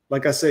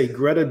 Like I say,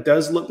 Greta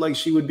does look like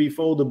she would be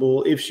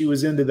foldable if she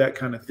was into that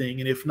kind of thing.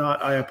 And if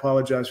not, I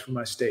apologize for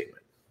my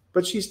statement.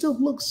 But she still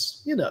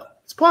looks,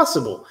 it's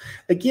possible.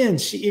 Again,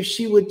 if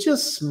she would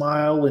just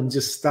smile and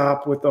just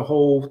stop with the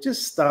whole,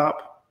 just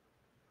stop.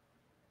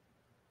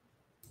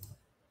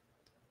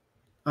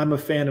 I'm a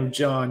fan of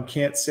John.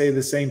 Can't say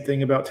the same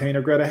thing about Tane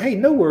or Greta. Hey,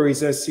 no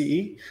worries,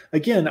 SCE.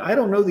 Again, I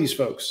don't know these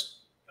folks.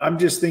 I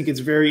just think it's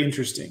very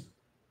interesting.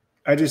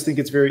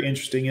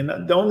 And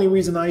the only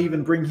reason I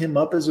even bring him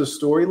up as a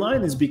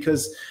storyline is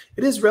because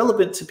it is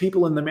relevant to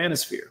people in the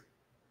manosphere.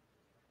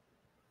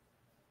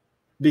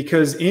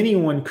 Because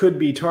anyone could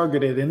be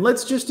targeted. And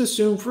let's just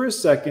assume for a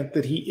second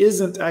that he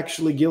isn't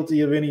actually guilty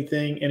of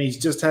anything and he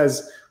just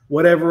has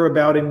whatever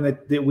about him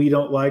that we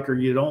don't like or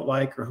you don't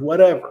like or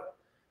whatever.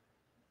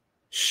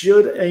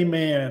 Should a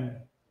man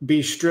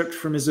be stripped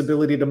from his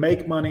ability to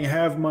make money,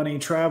 have money,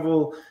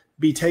 travel,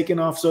 be taken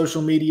off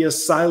social media,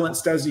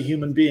 silenced as a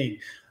human being?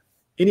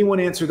 Anyone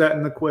answer that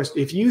in the question?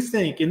 If you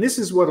think, and this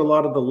is what a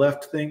lot of the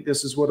left think,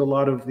 this is what a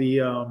lot of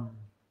the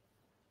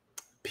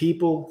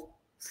people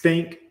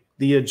think,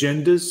 the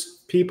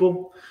agendas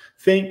people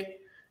think,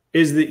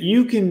 is that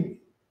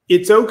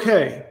it's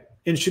okay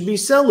and should be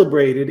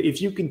celebrated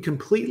if you can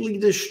completely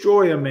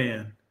destroy a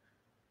man,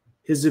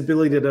 his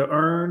ability to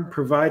earn,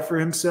 provide for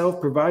himself,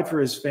 provide for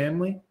his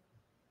family,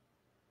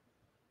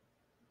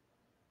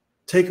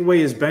 take away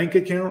his bank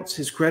accounts,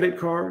 his credit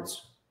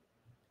cards,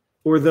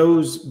 or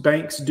those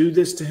banks do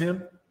this to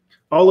him,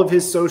 all of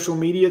his social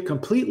media,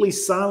 completely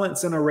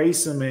silence and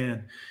erase a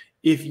man.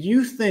 If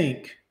you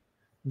think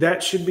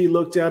that should be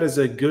looked at as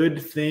a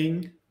good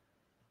thing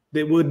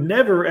that would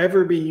never,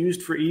 ever be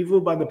used for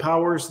evil by the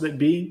powers that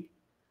be,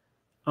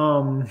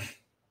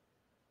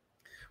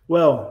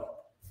 well,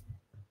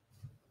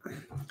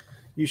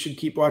 you should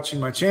keep watching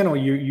my channel.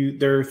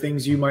 There are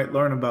things you might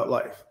learn about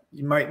life.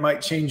 You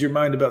might change your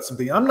mind about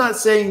something. I'm not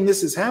saying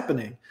this is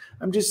happening.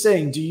 I'm just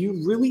saying, do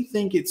you really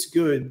think it's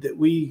good that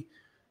we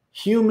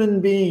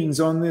human beings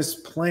on this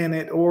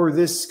planet or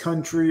this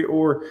country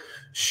or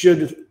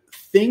should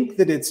think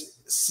that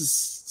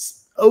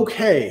it's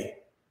okay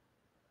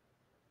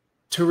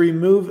to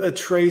remove a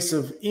trace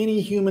of any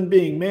human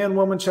being, man,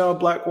 woman, child,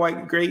 black,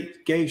 white,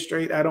 gay,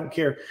 straight, I don't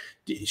care.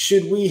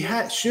 Should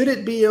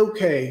it be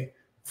okay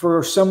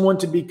for someone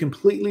to be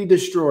completely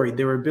destroyed,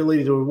 their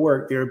ability to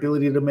work, their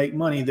ability to make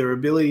money, their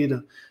ability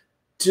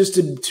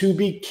to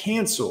be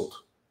canceled?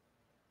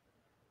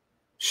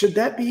 Should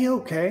that be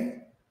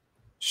okay?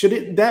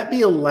 Should that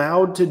be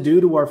allowed to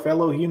do to our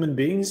fellow human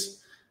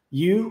beings?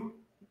 You,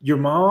 your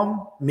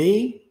mom,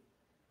 me?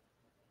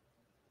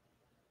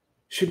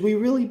 Should we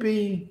really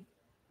be,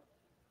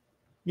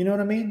 you know what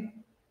I mean?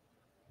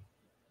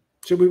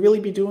 Should we really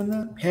be doing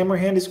that? Hammer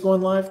Hand is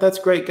going live. That's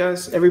great,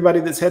 guys. Everybody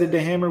that's headed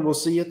to Hammer, we'll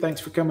see you.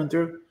 Thanks for coming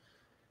through.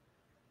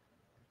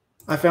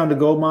 I found a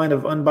goldmine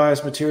of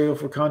unbiased material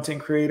for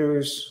content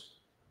creators.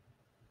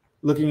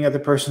 Looking at the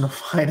personal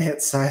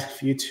finance side of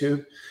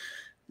YouTube.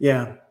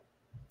 Yeah,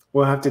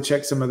 we'll have to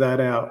check some of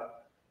that out.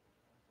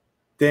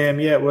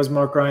 Damn, yeah, it was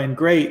Mark Ryan.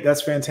 Great,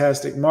 that's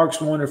fantastic.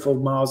 Mark's wonderful,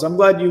 Miles. I'm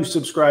glad you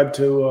subscribed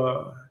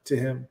to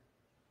him.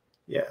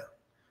 Yeah.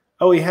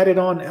 Oh, he had it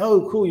on.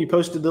 Oh, cool. You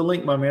posted the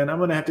link, my man. I'm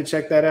going to have to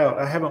check that out.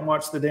 I haven't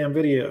watched the damn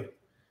video.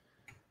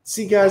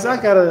 See, guys,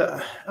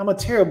 I'm a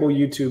terrible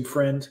YouTube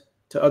friend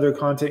to other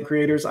content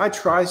creators. I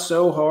try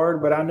so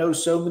hard, but I know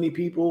so many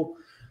people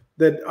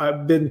that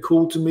have been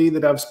cool to me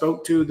that I've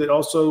spoke to that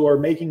also are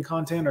making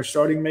content or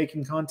starting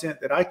making content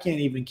that I can't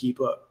even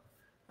keep up.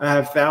 I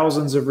have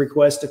thousands of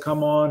requests to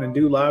come on and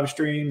do live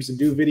streams and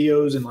do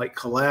videos and like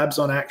collabs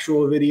on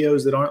actual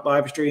videos that aren't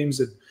live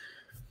streams. And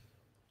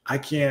I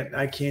can't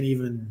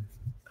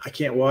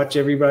watch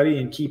everybody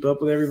and keep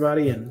up with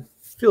everybody, and it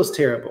feels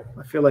terrible.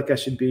 I feel like I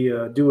should be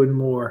doing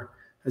more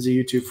as a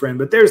YouTube friend.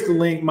 But there's the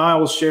link.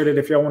 Miles shared it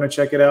if y'all want to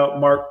check it out.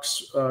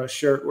 Mark's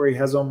shirt where he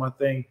has on my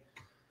thing.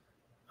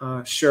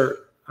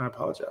 Shirt. I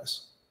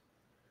apologize.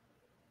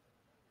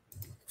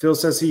 Phil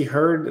says he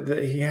heard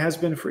that he has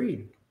been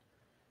freed.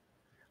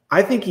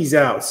 I think he's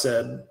out,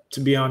 Seb, to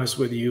be honest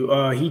with you.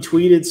 He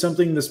tweeted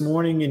something this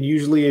morning, and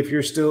usually if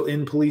you're still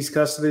in police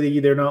custody,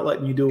 they're not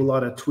letting you do a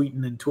lot of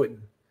tweeting and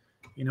twitting.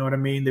 You know what I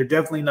mean? They're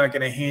definitely not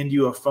going to hand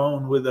you a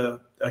phone with a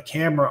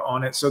camera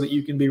on it so that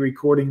you can be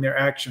recording their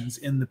actions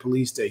in the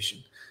police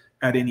station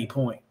at any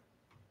point.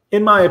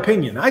 In my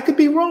opinion, I could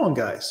be wrong,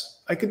 guys.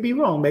 I could be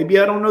wrong. Maybe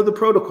I don't know the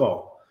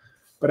protocol,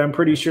 but I'm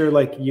pretty sure,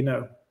 like, you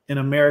know, in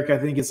America, I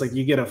think it's like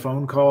you get a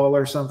phone call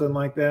or something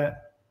like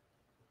that.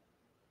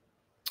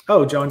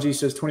 Oh, John G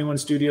says 21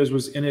 Studios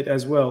was in it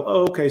as well.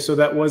 Oh, okay. So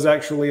that was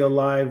actually a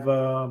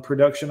live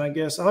production, I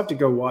guess. I'll have to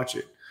go watch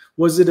it.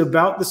 Was it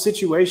about the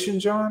situation,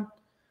 John?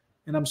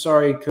 And I'm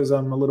sorry because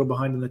I'm a little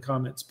behind in the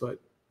comments, but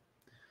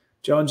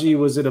John G,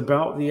 was it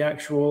about the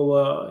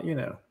actual, you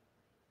know?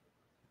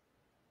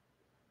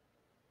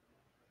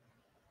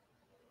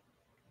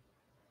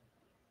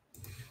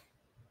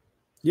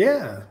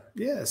 Yeah.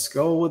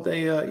 Skull with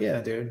a,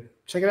 yeah, dude.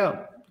 Check it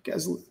out. You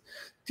guys,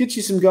 get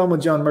you some Gone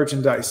with John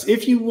merchandise.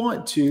 If you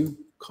want to,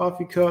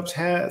 coffee cups,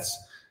 hats,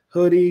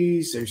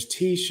 hoodies, there's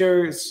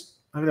t-shirts.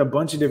 I've got a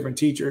bunch of different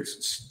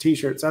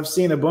t-shirts. I've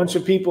seen a bunch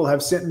of people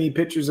have sent me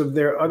pictures of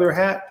their other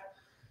hat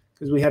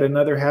because we had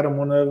another hat on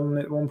one of them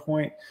at one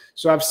point.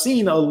 So I've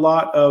seen a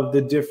lot of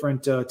the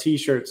different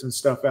t-shirts and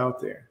stuff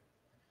out there.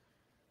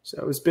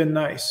 So it's been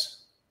nice.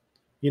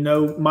 You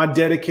know, my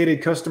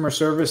dedicated customer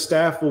service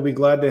staff will be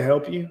glad to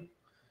help you.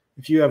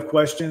 If you have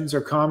questions or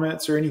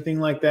comments or anything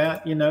like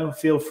that, you know,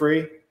 feel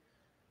free.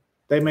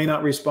 They may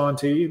not respond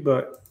to you,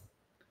 but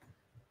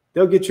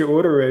they'll get your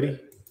order ready.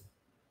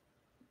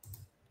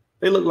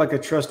 They look like a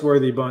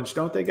trustworthy bunch,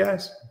 don't they,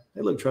 guys?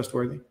 They look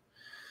trustworthy.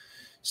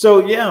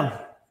 So,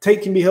 yeah,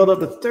 Tate can be held up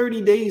to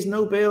 30 days,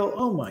 no bail.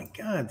 Oh, my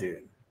God,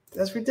 dude.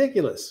 That's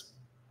ridiculous.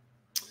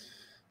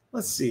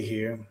 Let's see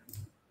here.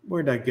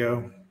 Where'd I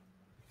go?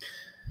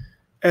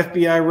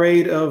 FBI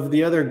raid of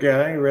the other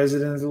guy,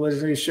 residents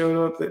allegedly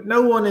showed up that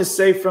no one is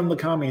safe from the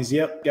commies.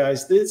 Yep,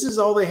 guys, this is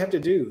all they have to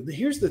do.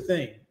 Here's the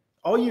thing.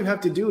 All you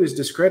have to do is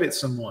discredit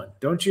someone.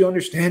 Don't you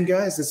understand,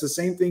 guys? It's the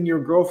same thing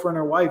your girlfriend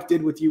or wife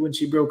did with you when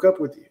she broke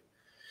up with you.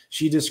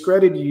 She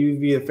discredited you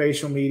via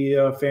facial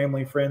media,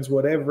 family, friends,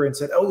 whatever, and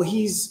said, oh,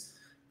 he's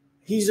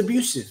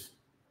abusive,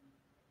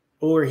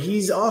 or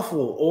he's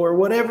awful, or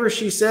whatever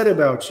she said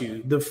about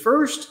you.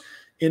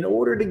 In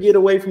order to get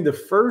away from the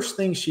first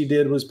thing she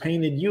did was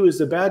painted you as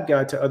the bad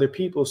guy to other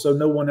people so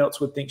no one else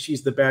would think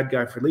she's the bad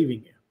guy for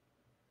leaving you.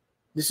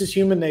 This is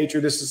human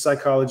nature. This is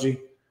psychology.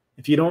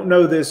 If you don't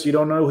know this, you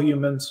don't know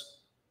humans.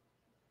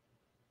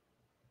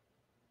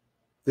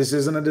 This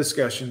isn't a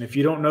discussion. If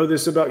you don't know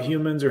this about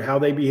humans or how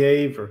they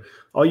behave,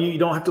 or you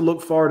don't have to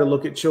look far to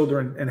look at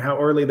children and how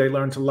early they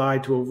learn to lie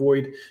to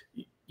avoid.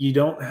 You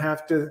don't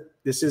have to.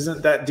 This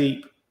isn't that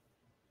deep.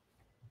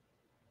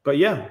 But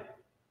yeah.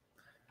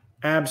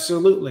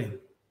 Absolutely.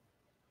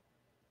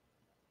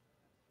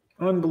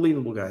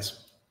 Unbelievable,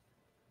 guys.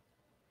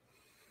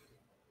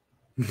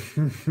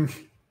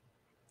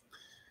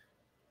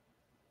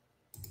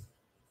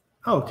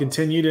 Oh,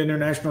 Continued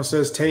International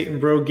says Tate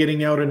and Bro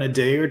getting out in a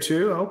day or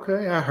two.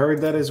 Okay, I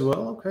heard that as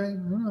well. Okay,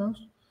 who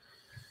knows?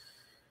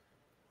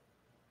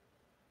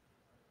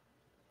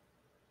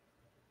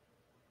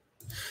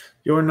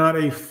 You're not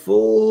a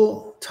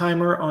full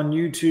timer on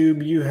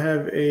YouTube. You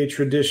have a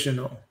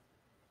traditional.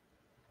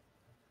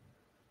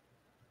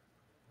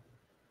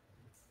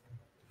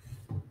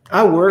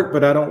 I work,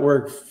 but I don't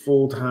work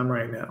full time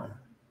right now.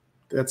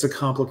 That's a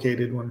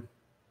complicated one.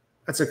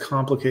 That's a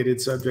complicated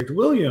subject.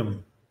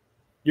 William,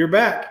 you're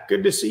back.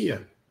 Good to see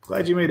you.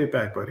 Glad you made it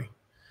back, buddy.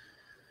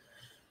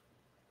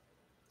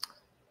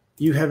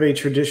 You have a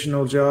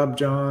traditional job,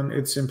 John.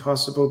 It's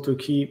impossible to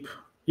keep.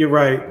 You're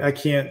right. I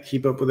can't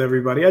keep up with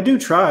everybody. I do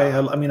try.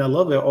 I mean, I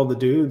love all the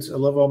dudes. I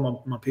love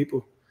all my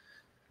people.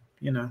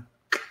 You know.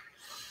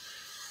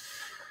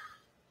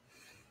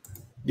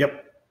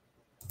 Yep.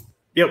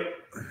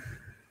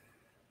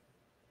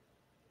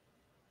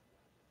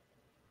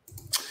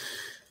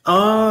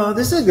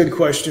 This is a good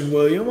question,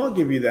 William. I'll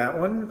give you that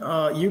one.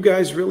 You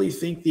guys really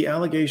think the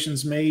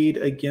allegations made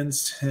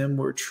against him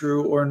were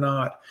true or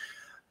not?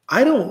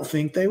 I don't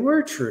think they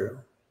were true.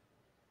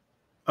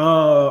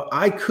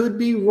 I could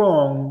be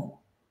wrong.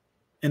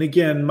 And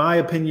again, my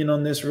opinion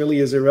on this really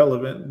is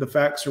irrelevant. The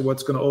facts are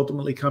what's going to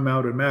ultimately come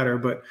out and matter.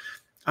 But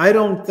I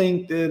don't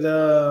think that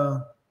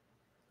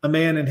a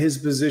man in his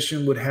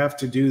position would have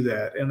to do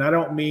that. And I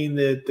don't mean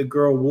that the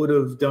girl would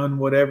have done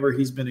whatever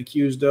he's been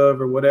accused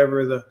of or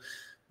whatever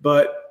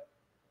but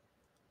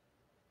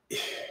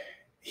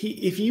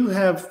if you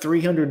have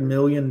 $300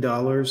 million,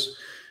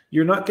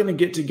 you're not going to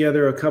get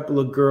together a couple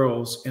of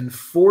girls and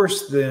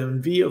force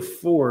them via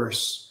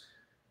force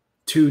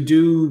to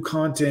do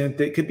content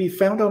that could be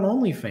found on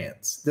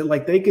OnlyFans. That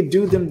like they could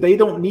do them. They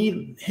don't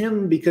need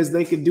him because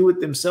they could do it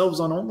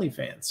themselves on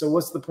OnlyFans. So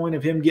what's the point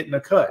of him getting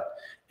a cut?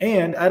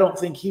 And I don't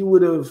think he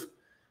would have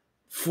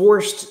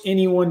forced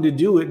anyone to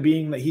do it,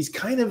 being that he's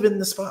kind of in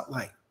the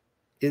spotlight.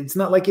 It's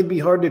not like it'd be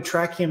hard to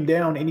track him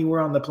down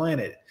anywhere on the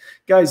planet.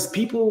 Guys,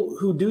 people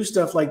who do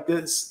stuff like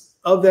this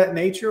of that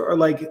nature are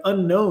like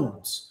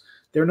unknowns.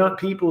 They're not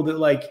people that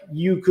like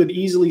you could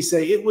easily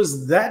say it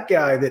was that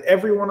guy that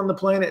everyone on the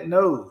planet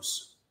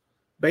knows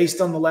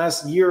based on the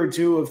last year or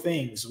two of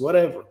things,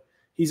 whatever.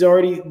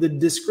 The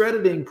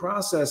discrediting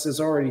process has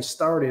already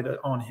started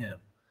on him.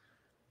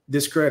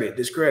 Discredit.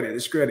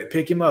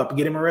 Pick him up,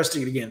 get him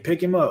arrested again.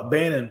 Pick him up,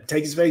 ban him,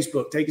 take his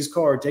Facebook, take his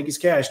card, take his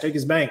cash, take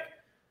his bank.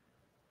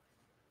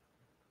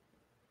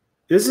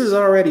 This is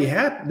already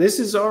happened. This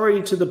is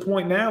already to the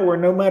point now where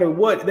no matter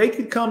what, they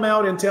could come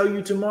out and tell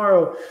you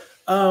tomorrow,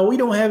 we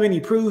don't have any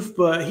proof,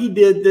 but he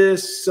did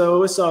this,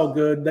 so it's all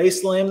good. They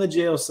slammed the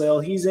jail cell.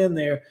 He's in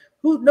there.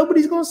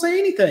 Nobody's going to say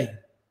anything.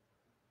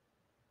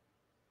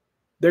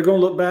 They're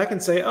going to look back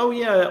and say, oh,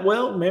 yeah,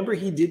 well, remember,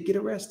 he did get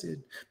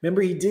arrested.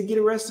 Remember, he did get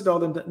arrested all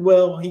the time.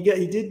 Well, he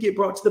did get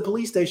brought to the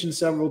police station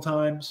several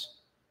times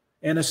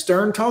and a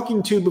stern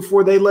talking to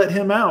before they let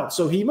him out.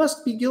 So he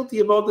must be guilty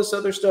of all this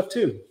other stuff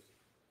too.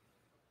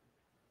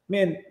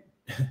 Man,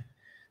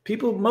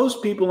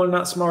 most people are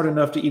not smart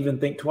enough to even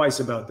think twice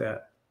about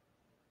that.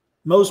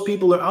 Most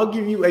people are, I'll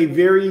give you a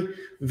very,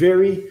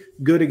 very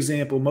good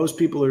example. Most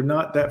people are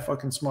not that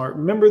fucking smart.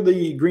 Remember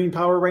the Green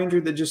Power Ranger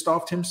that just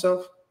offed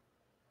himself?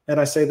 And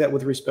I say that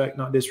with respect,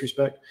 not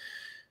disrespect.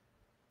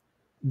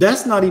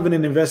 That's not even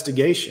an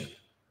investigation.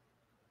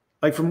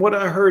 Like from what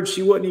I heard,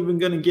 she wasn't even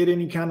going to get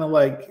any kind of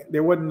like,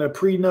 there wasn't a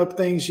prenup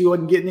thing. She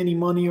wasn't getting any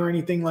money or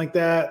anything like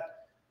that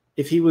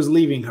if he was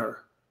leaving her.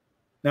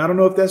 Now, I don't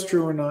know if that's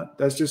true or not.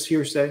 That's just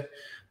hearsay.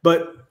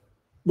 But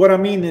what I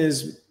mean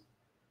is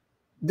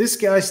this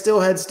guy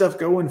still had stuff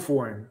going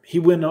for him. He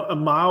went a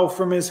mile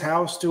from his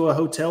house to a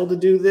hotel to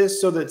do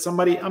this so that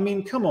somebody, I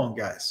mean, come on,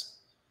 guys.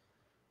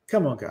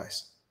 Come on,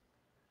 guys.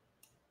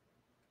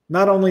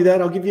 Not only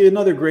that, I'll give you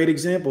another great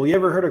example. You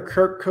ever heard of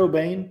Kurt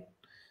Cobain?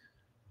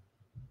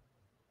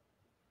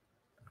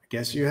 I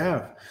guess you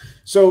have.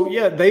 So,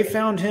 yeah, they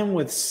found him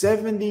with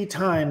 70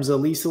 times a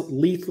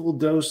lethal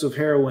dose of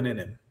heroin in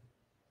him.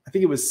 I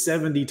think it was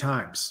 70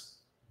 times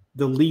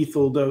the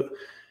lethal dose.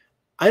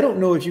 I don't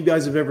know if you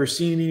guys have ever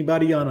seen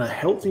anybody on a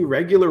healthy,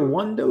 regular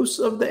one dose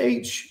of the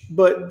H,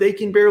 but they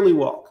can barely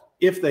walk,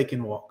 if they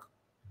can walk,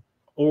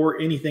 or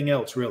anything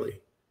else,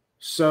 really.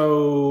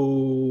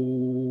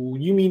 So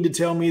you mean to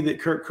tell me that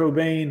Kurt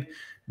Cobain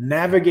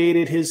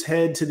navigated his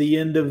head to the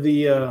end of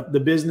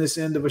the business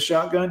end of a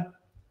shotgun?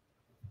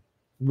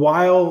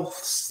 While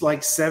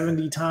like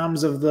 70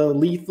 times of the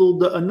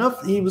lethal,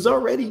 enough, he was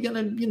already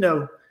going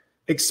to,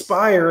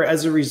 expire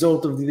as a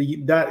result of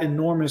that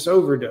enormous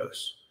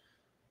overdose.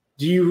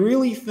 Do you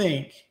really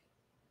think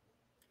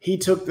he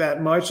took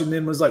that much and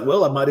then was like,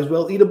 well, I might as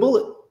well eat a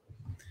bullet?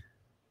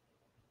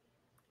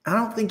 I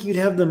don't think you'd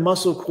have the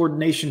muscle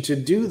coordination to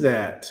do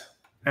that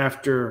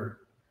after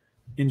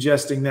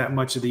ingesting that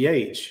much of the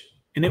H.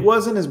 And it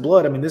wasn't his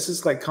blood. I mean, this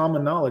is like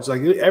common knowledge.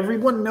 Like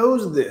everyone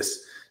knows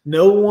this.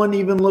 No one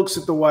even looks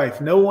at the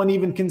wife. No one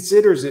even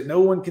considers it.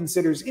 No one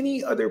considers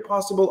any other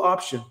possible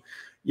option.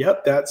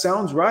 Yep, that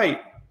sounds right.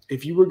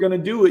 If you were going to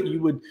do it,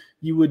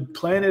 you would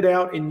plan it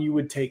out and you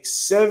would take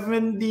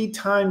 70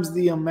 times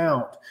the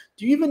amount.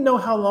 Do you even know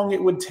how long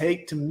it would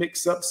take to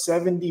mix up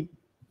 70?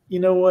 You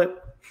know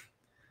what?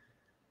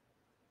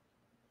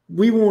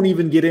 We won't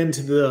even get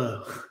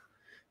into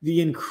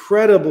the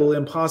incredible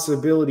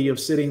impossibility of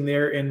sitting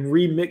there and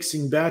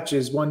remixing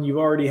batches when you've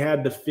already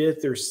had the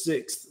 5th or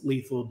 6th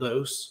lethal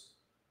dose,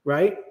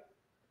 right?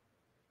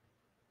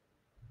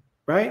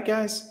 Right,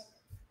 guys?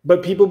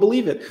 But people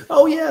believe it.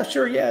 Oh, yeah,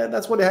 sure, yeah,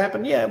 that's what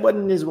happened. Yeah, it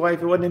wasn't his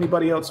wife. It wasn't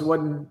anybody else. It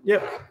wasn't,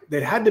 yep,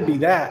 it had to be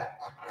that.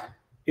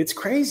 It's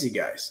crazy,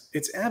 guys.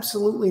 It's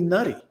absolutely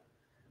nutty.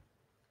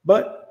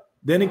 But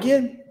then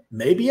again,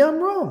 maybe I'm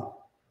wrong.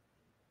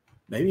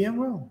 Maybe I'm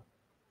wrong.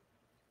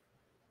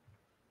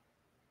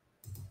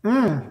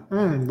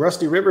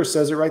 Rusty Rivers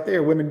says it right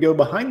there. Women go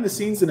behind the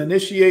scenes and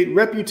initiate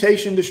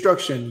reputation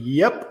destruction.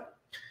 Yep.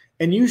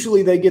 And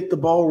usually they get the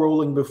ball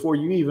rolling before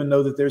you even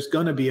know that there's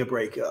going to be a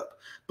breakup.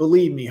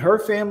 Believe me, her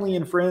family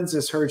and friends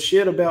has heard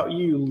shit about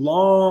you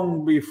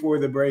long before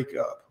the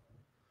breakup.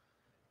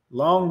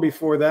 Long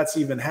before that's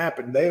even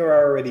happened. They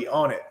are already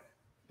on it.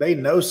 They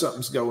know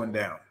something's going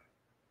down.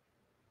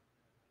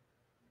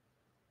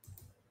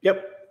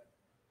 Yep.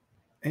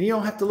 And you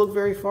don't have to look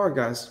very far,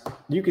 guys.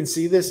 You can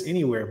see this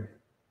anywhere.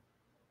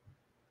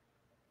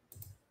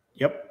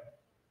 Yep.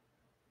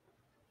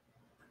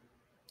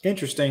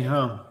 Interesting,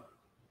 huh?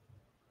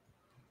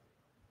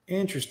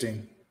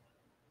 Interesting.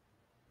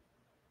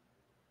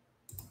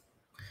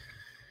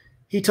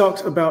 He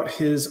talked about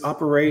his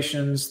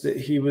operations that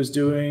he was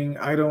doing.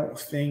 I don't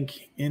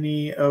think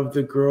any of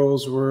the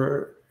girls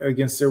were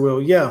against their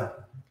will. Yeah,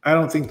 I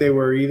don't think they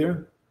were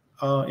either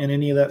in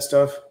any of that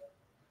stuff.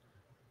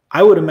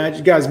 I would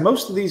imagine, guys,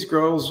 most of these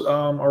girls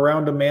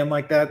around a man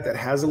like that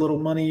has a little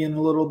money and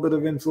a little bit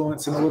of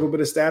influence and a little bit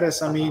of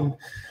status, I mean,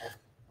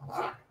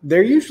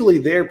 they're usually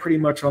there pretty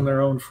much on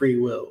their own free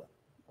will,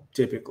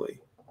 typically.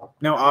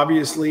 Now,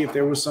 obviously, if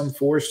there was some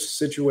forced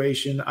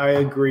situation, I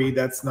agree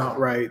that's not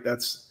right.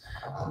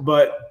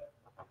 But,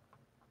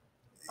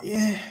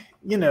 yeah,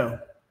 you know,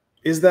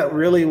 is that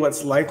really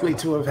what's likely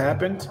to have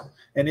happened?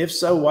 And if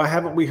so, why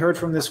haven't we heard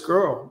from this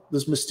girl,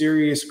 this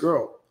mysterious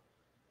girl?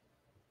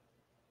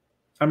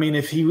 I mean,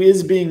 if he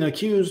is being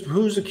accused,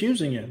 who's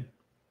accusing him?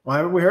 Why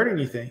haven't we heard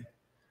anything?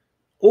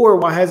 Or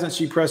why hasn't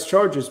she pressed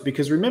charges?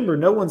 Because remember,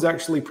 no one's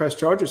actually pressed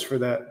charges for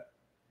that.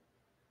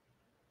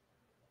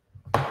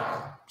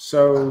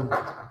 So,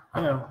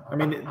 you know, I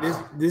mean,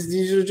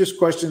 these are just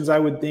questions I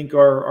would think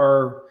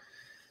are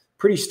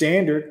pretty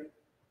standard.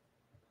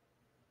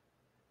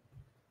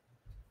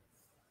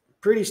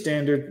 Pretty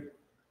standard.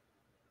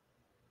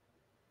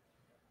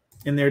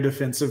 In their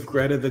defense of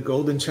Greta, the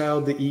golden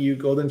child, the EU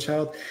golden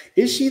child.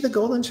 Is she the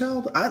golden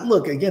child?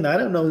 Look, again, I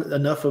don't know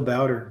enough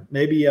about her.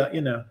 Maybe,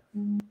 you know,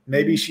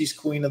 maybe she's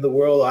queen of the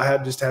world.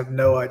 I just have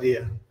no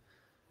idea.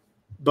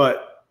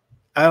 But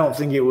I don't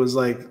think it was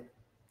like,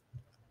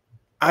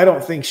 I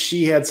don't think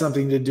she had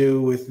something to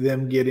do with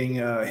them getting,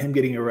 him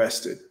getting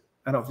arrested.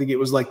 I don't think it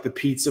was like the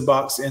pizza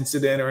box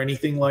incident or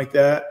anything like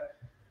that.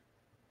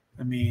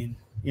 I mean,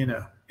 you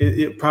know.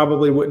 It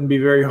probably wouldn't be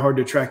very hard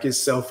to track his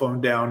cell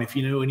phone down if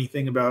you knew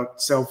anything about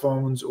cell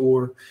phones,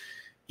 or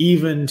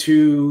even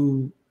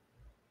to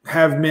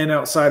have men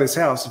outside his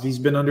house if he's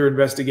been under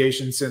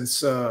investigation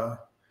since,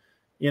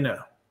 you know.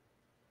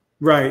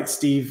 Right,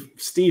 Steve.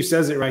 Steve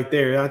says it right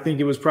there. I think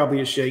it was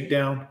probably a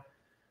shakedown.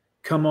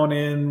 Come on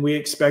in. We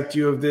expect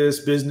you of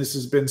this. Business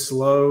has been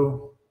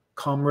slow.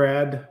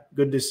 Comrade,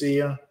 good to see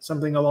you.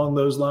 Something along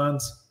those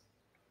lines.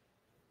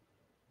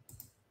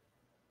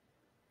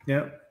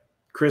 Yep.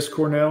 Chris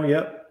Cornell,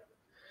 yep.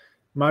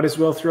 Might as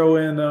well throw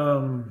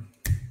in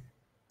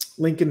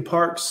Linkin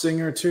Park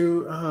singer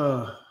too.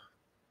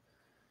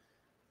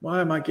 Why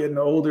am I getting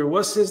older?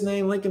 What's his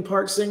name? Linkin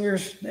Park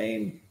singer's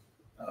name?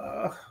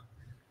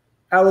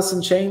 Alice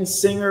in Chains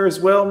singer as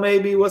well,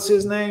 maybe. What's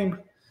his name?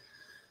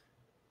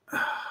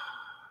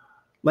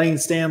 Lane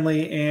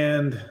Stanley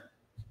and,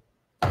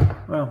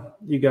 well,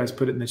 you guys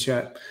put it in the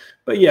chat.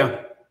 But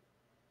yeah.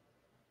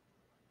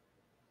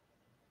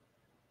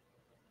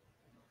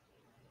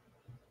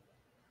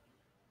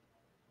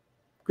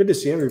 Good to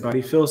see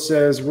everybody. Phil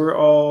says we're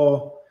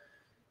all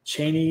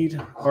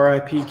chained.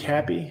 R.I.P.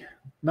 Cappy.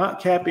 Not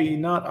Cappy,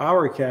 not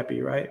our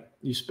Cappy, right?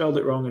 You spelled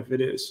it wrong if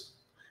it is.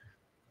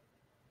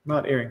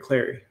 Not Aaron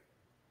Clary.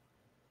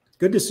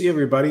 Good to see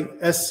everybody.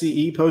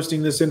 SCE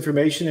posting this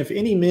information. If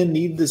any men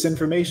need this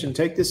information,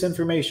 take this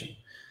information.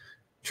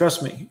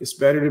 Trust me, it's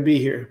better to be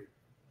here.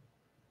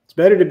 It's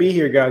better to be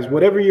here, guys.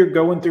 Whatever you're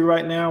going through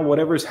right now,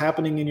 whatever's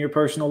happening in your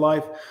personal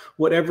life,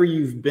 whatever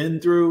you've been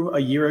through a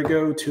year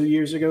ago, 2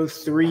 years ago,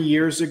 3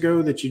 years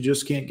ago that you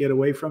just can't get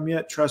away from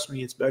yet, trust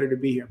me, it's better to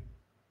be here.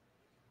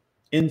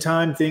 In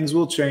time, things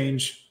will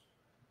change.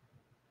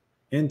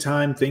 In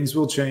time, things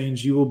will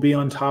change. You will be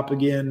on top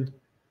again.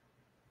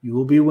 You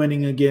will be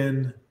winning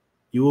again.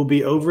 You will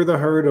be over the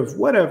herd of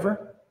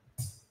whatever.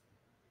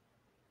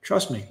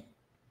 Trust me.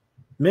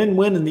 Men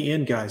win in the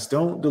end, guys.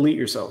 Don't delete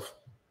yourself.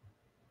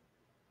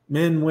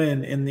 Men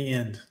win in the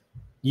end.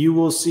 You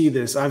will see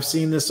this. I've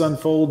seen this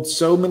unfold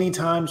so many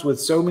times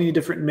with so many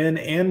different men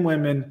and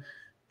women.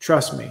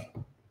 Trust me.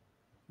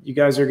 You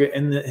guys are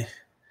getting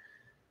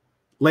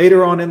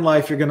later on in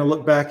life, you're going to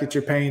look back at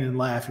your pain and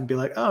laugh and be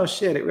like, oh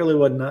shit, it really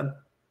wasn't nothing.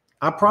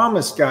 I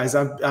promise, guys,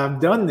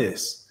 I've done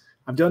this.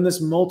 I've done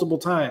this multiple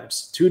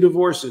times. 2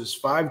 divorces,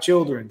 5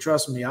 children.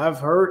 Trust me, I've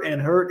hurt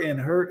and hurt and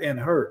hurt and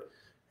hurt.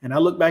 And I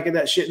look back at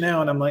that shit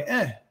now and I'm like,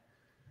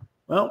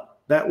 well,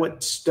 that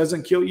what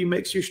doesn't kill you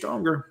makes you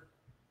stronger.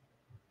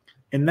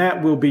 And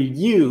that will be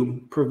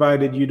you,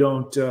 provided you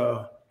don't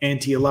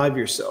anti-alive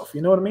yourself.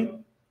 You know what I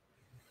mean?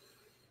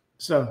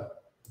 So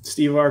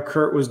Steve R.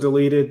 Kurt was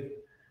deleted.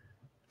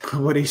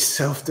 What he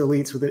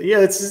self-deletes with it. Yeah,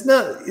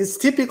 it's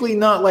typically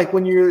not like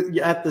when you're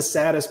at the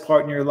saddest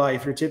part in your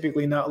life. You're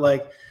typically not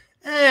like,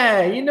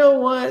 you know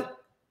what?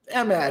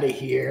 I'm out of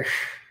here.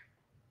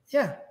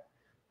 Yeah.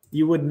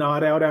 You would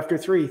nod out after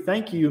 3.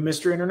 Thank you,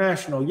 Mr.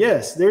 International.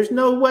 Yes, there's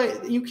no way.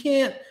 You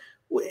can't.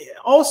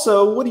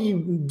 Also, what do you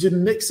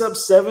mix up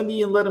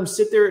 70 and let them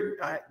sit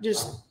there?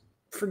 Just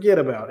forget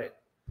about it.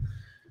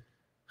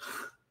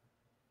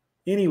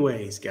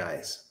 Anyways,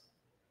 guys,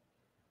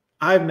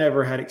 I've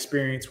never had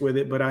experience with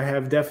it, but I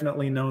have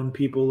definitely known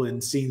people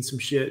and seen some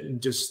shit and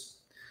just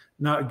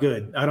not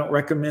good. I don't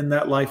recommend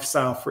that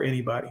lifestyle for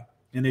anybody.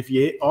 And if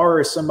you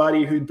are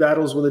somebody who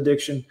battles with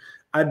addiction,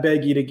 I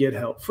beg you to get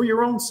help for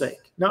your own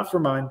sake, not for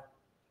mine,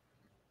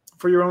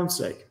 for your own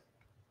sake.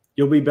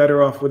 You'll be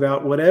better off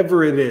without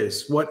whatever it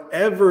is,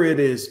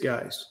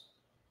 guys.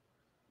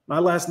 My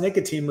last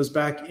nicotine was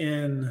back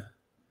in,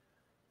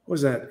 what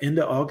was that, end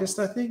of August,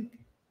 I think?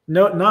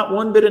 No, not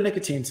one bit of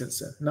nicotine since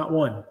then, not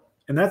one.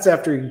 And that's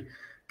after,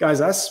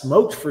 guys, I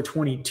smoked for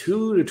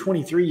 22 to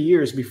 23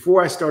 years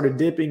before I started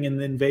dipping and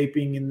then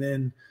vaping and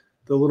then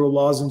the little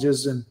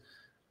lozenges. And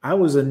I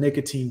was a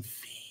nicotine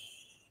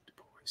fiend,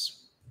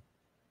 boys.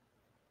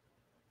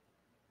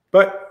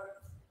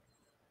 But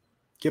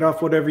get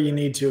off whatever you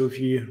need to if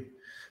you,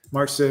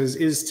 Mark says,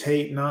 is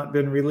Tate not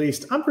been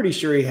released? I'm pretty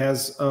sure he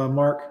has,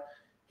 Mark.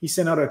 He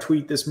sent out a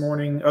tweet this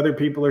morning. Other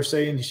people are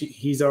saying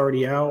he's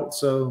already out.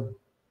 So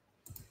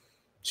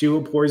she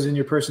will poison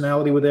your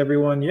personality with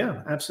everyone.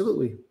 Yeah,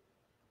 absolutely.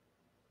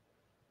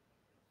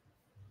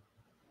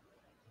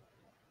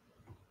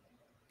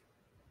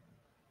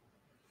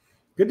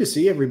 Good to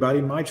see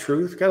everybody. My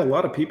Truth. Got a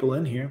lot of people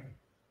in here.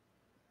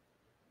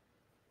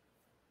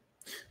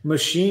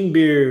 Machine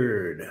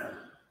Beard.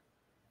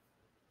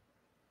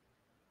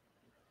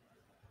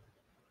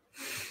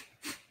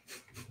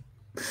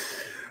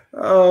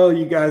 Oh,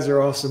 you guys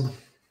are awesome.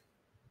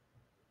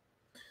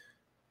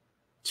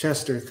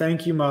 Chester,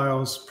 thank you,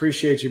 Miles.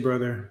 Appreciate you,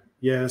 brother.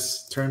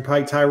 Yes,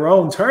 Turnpike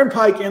Tyrone.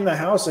 Turnpike in the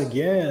house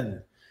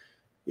again.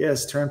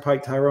 Yes,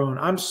 Turnpike Tyrone.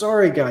 I'm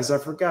sorry, guys. I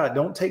forgot.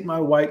 Don't take my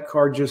white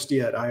card just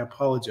yet. I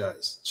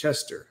apologize.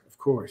 Chester, of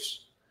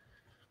course.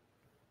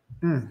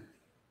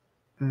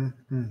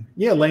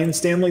 Yeah, Lane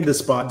Stanley, The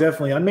Spot.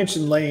 Definitely. I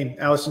mentioned Lane.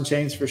 Alice in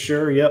Chains for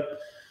sure. Yep.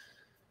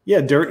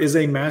 Yeah, Dirt is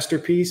a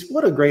masterpiece.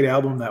 What a great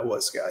album that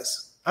was,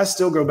 guys. I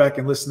still go back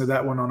and listen to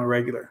that one on a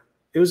regular.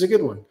 It was a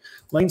good one.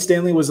 Lane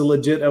Stanley was a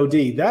legit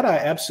OD. That I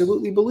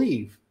absolutely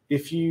believe.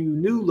 If you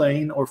knew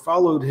Lane or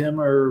followed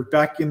him or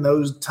back in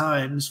those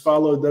times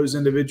followed those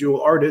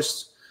individual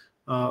artists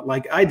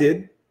like I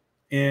did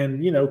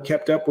and, you know,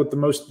 kept up with the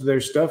most of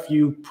their stuff,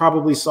 you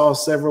probably saw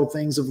several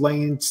things of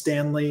Lane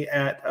Stanley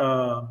at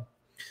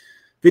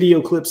video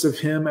clips of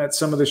him at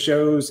some of the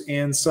shows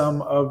and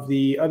some of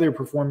the other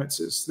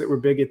performances that were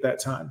big at that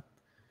time.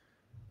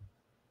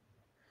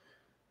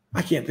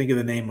 I can't think of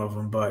the name of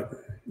them, but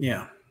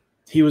yeah.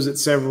 He was at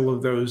several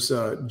of those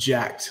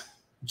jacked.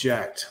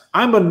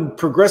 I'm a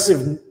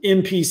progressive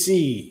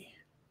NPC.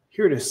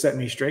 Here to set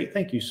me straight.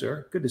 Thank you,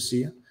 sir. Good to see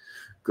you.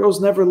 Girls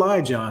never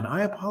lie, John.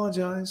 I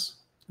apologize.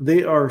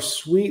 They are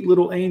sweet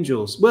little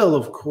angels. Well,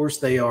 of course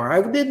they are.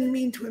 I didn't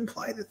mean to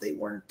imply that they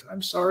weren't.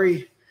 I'm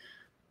sorry.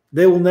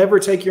 They will never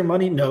take your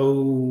money.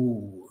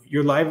 No.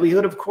 Your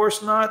livelihood, of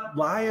course not.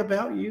 Lie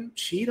about you.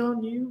 Cheat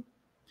on you.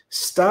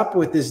 Stop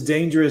with this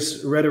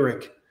dangerous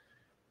rhetoric.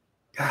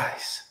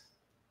 Guys.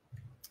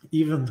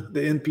 Even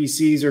the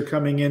NPCs are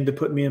coming in to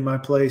put me in my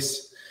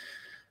place.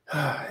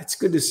 It's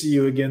good to see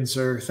you again,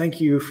 sir. Thank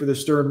you for the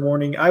stern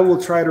warning. I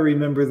will try to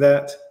remember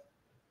that.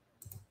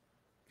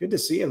 Good to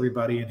see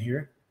everybody in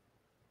here.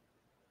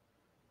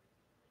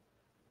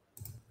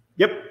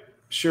 Yep,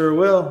 sure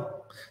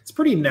will. It's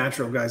pretty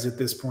natural, guys, at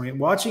this point.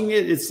 Watching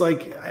it, it's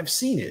like I've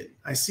seen it.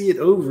 I see it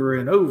over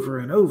and over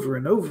and over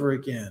and over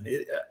again.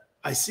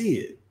 I see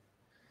it.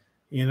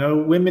 You know,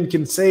 women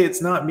can say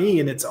it's not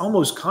me, and it's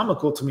almost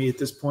comical to me at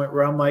this point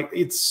where I'm like,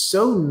 it's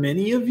so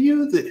many of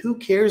you that who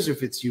cares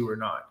if it's you or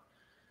not?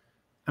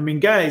 I mean,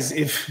 guys,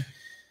 if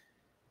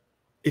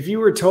you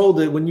were told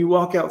that when you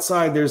walk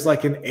outside, there's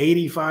like an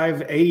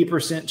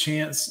 80%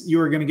 chance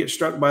you are going to get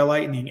struck by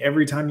lightning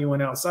every time you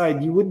went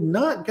outside, you would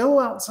not go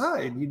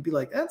outside. You'd be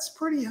like, that's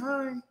pretty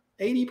high.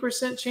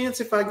 80% chance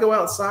if I go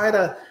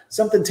outside,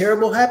 something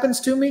terrible happens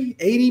to me?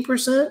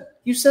 80%?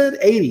 You said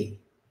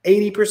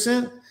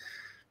 80%?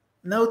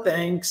 No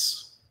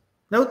thanks.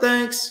 No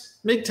thanks.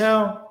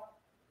 MGTOW.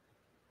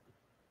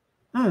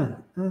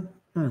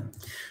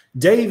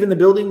 Dave in the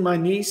building. My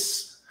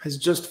niece has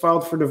just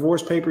filed for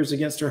divorce papers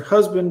against her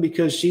husband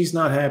because she's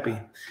not happy.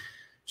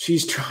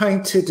 She's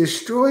trying to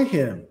destroy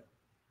him.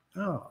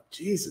 Oh,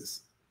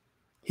 Jesus.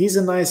 He's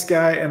a nice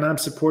guy, and I'm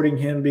supporting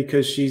him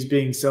because she's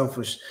being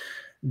selfish.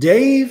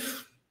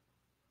 Dave,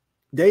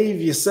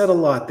 you said a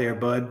lot there,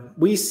 bud.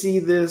 We see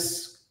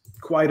this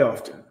quite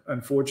often,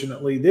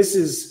 unfortunately. This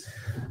is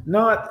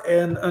not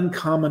an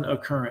uncommon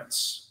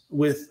occurrence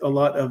with a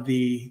lot of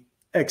the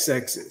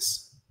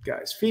XXs,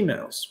 guys,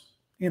 females.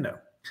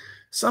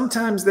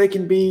 Sometimes they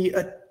can be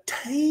a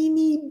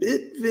tiny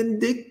bit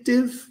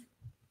vindictive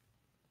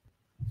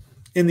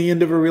in the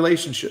end of a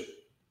relationship.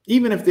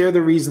 Even if they're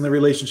the reason the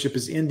relationship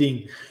is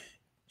ending,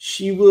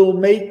 she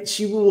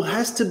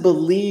has to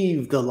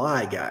believe the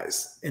lie,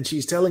 guys. And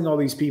she's telling all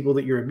these people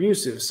that you're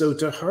abusive. So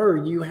to her,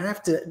 you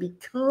have to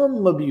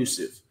become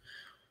abusive.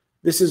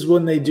 This is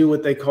when they do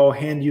what they call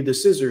hand you the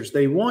scissors.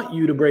 They want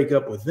you to break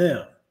up with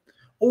them,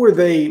 or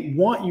they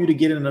want you to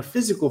get in a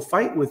physical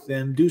fight with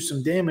them, do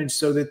some damage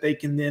so that they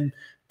can then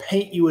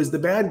paint you as the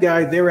bad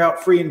guy. They're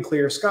out free and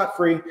clear,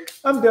 scot-free.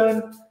 I'm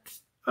done.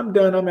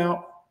 I'm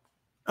out.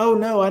 Oh,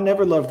 no, I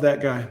never loved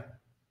that guy.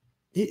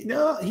 He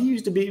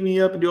used to beat me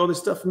up and do all this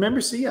stuff.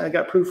 Remember, see, I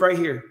got proof right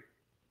here.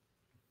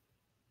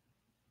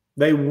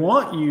 They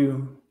want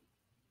you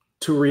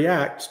to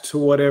react to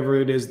whatever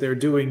it is they're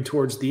doing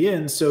towards the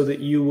end so that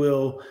you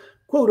will,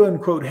 quote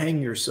unquote, hang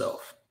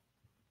yourself.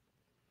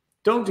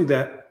 Don't do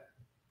that.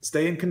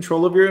 Stay in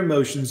control of your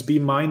emotions. Be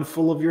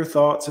mindful of your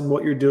thoughts and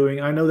what you're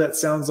doing. I know that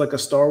sounds like a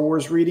Star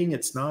Wars reading.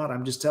 It's not.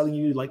 I'm just telling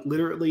you, like,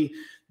 literally,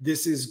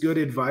 this is good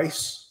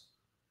advice.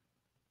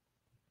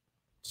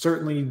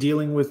 Certainly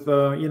dealing with,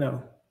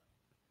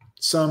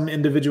 some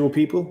individual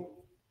people.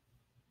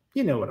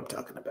 You know what I'm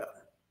talking about.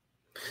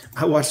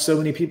 I watch so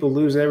many people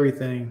lose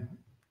everything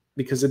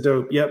because of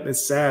dope. Yep,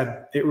 it's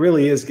sad. It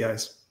really is,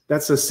 guys.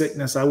 That's a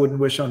sickness I wouldn't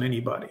wish on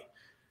anybody.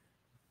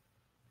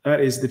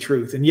 That is the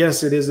truth. And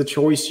yes, it is a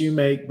choice you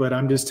make, but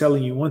I'm just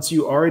telling you, once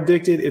you are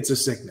addicted, it's a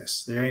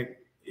sickness.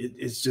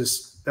 It's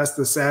just, that's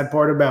the sad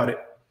part about it.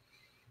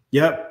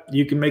 Yep,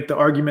 you can make the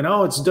argument,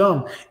 oh, it's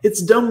dumb.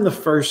 It's dumb the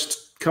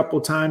first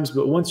couple times,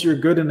 but once you're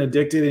good and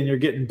addicted and you're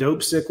getting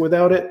dope sick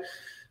without it,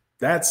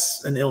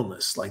 that's an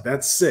illness. Like,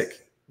 that's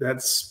sick.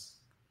 That's,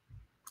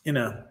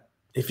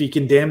 if you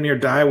can damn near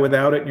die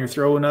without it and you're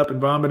throwing up and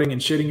vomiting and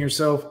shitting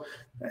yourself,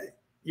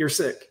 you're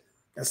sick.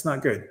 That's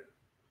not good.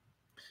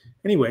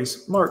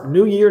 Anyways, Mark,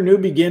 new year, new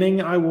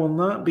beginning. I will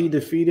not be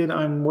defeated.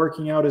 I'm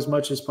working out as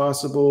much as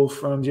possible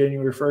from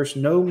January 1st.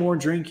 No more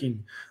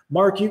drinking.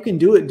 Mark, you can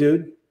do it,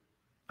 dude.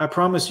 I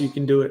promise you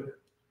can do it.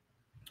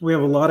 We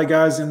have a lot of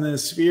guys in the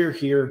sphere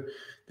here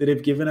that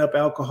have given up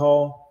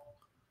alcohol.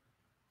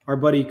 Our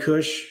buddy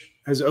Kush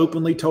has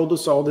openly told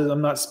us all that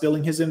I'm not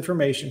spilling his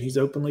information. He's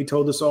openly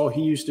told us all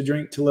he used to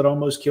drink till it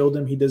almost killed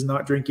him. He does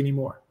not drink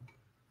anymore.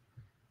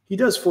 He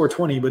does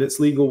 420, but it's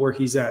legal where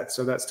he's at,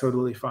 so that's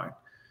totally fine.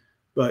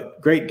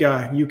 But great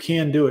guy. You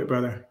can do it,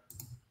 brother.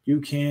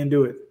 You can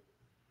do it.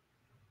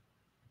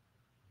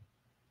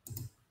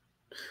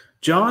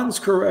 John's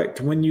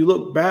correct. When you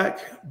look back,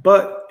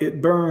 but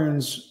it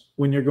burns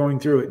when you're going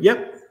through it.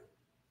 Yep.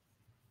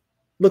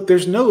 Look,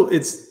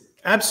 it's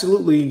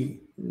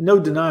absolutely no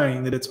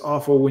denying that it's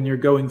awful when you're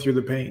going through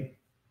the pain.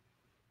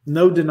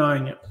 No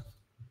denying it.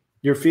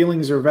 Your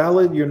feelings are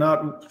valid. You're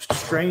not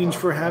strange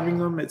for having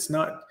them. It's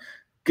not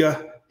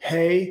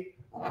hey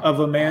of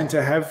a man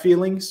to have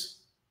feelings.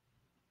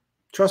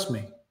 Trust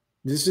me.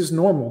 This is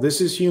normal. This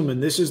is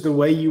human. This is the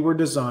way you were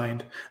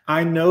designed.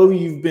 I know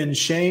you've been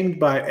shamed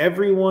by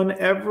everyone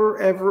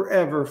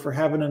ever for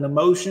having an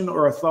emotion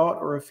or a thought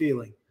or a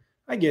feeling.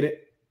 I get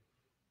it,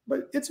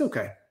 but it's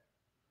okay.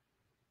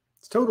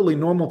 It's totally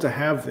normal to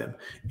have them.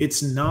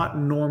 It's not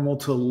normal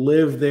to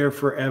live there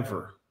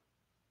forever.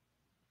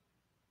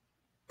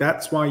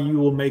 That's why you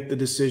will make the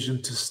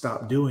decision to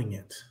stop doing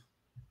it.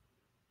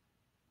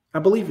 I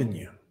believe in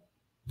you.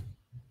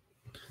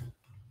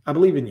 I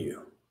believe in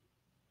you.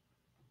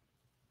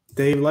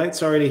 Dave Light,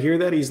 sorry to hear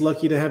that. He's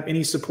lucky to have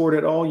any support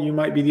at all. You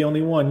might be the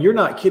only one. You're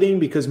not kidding,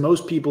 because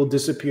most people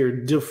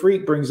disappeared.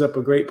 DeFreak brings up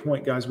a great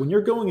point, guys. When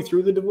you're going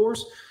through the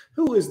divorce,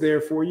 who is there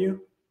for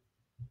you?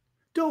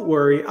 Don't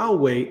worry. I'll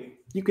wait.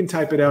 You can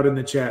type it out in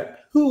the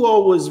chat. Who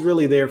all was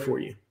really there for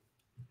you?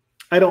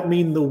 I don't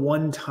mean the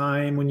one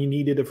time when you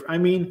needed I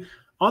mean,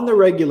 on the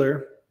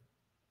regular,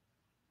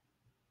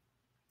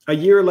 a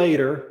year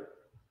later,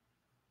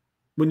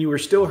 when you were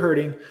still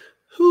hurting,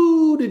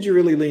 who did you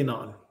really lean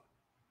on?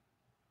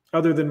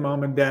 Other than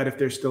mom and dad, if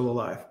they're still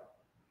alive.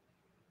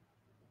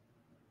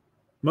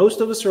 Most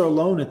of us are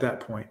alone at that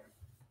point.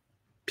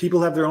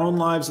 People have their own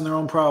lives and their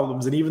own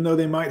problems. And even though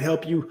they might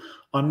help you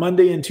on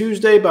Monday and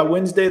Tuesday, by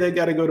Wednesday, they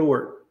got to go to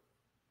work.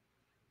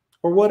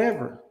 Or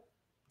whatever.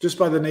 Just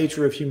by the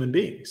nature of human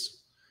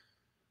beings.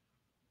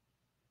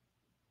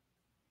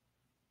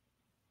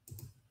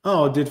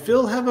 Oh, did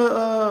Phil have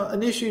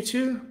an issue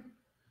too?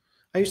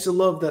 I used to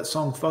love that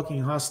song,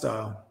 Fucking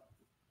Hostile.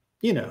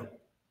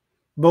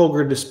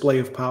 Vulgar display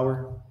of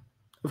power.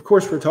 Of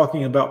course, we're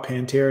talking about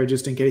Pantera,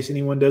 just in case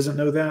anyone doesn't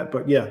know that.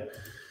 But yeah,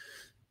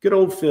 good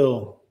old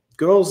Phil.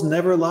 Girls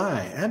never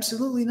lie.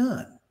 Absolutely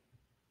not.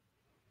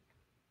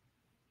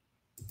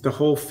 The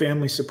whole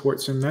family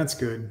supports him. That's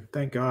good.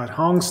 Thank God.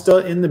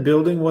 Hongsta in the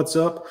building. What's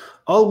up?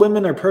 All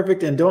women are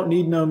perfect and don't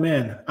need no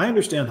men. I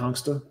understand,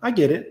 Hongsta. I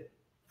get it.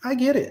 I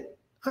get it.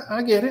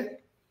 I get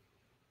it.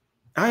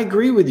 I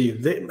agree with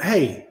you.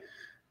 Hey,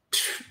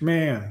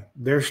 man,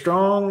 they're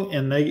strong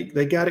and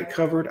they got it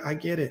covered. I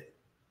get it.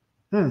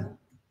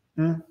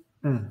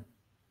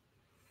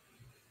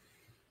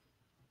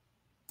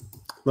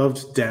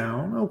 Loved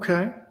down.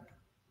 Okay.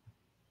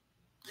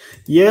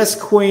 Yes,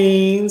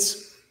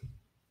 queens.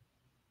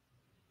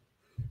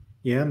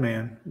 Yeah,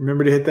 man.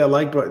 Remember to hit that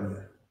like button.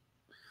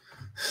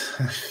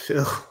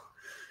 Phil,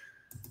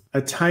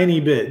 a tiny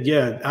bit.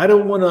 Yeah, I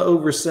don't want to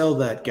oversell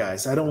that,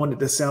 guys. I don't want it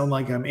to sound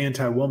like I'm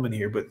anti-woman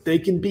here, but they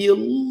can be a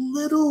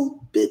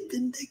little bit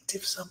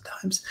vindictive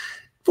sometimes.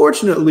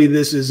 Fortunately,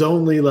 this is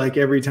only like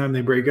every time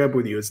they break up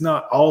with you. It's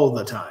not all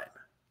the time.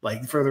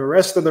 Like for the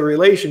rest of the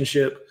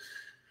relationship,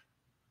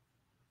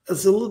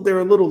 they're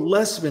a little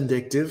less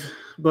vindictive,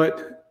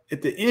 but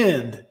at the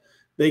end,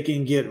 they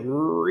can get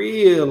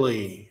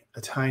really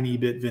a tiny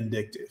bit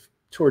vindictive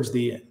towards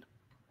the end.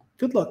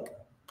 Good luck.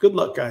 Good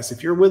luck, guys.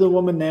 If you're with a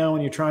woman now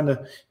and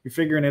you're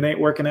figuring it ain't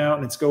working out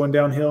and it's going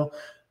downhill,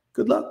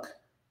 good luck.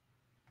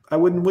 I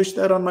wouldn't wish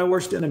that on my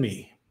worst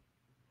enemy.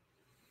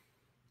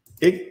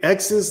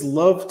 Exes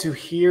love to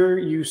hear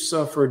you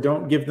suffer.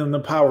 Don't give them the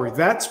power.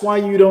 That's why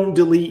you don't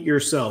delete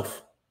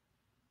yourself.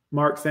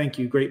 Mark, thank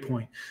you. Great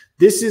point.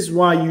 This is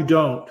why you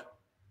don't.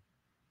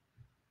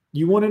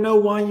 You want to know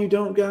why you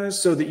don't,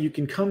 guys? So that you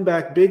can come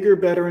back bigger,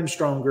 better, and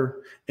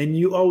stronger. And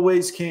you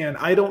always can.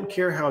 I don't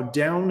care how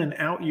down and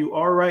out you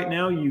are right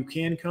now. You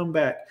can come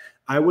back.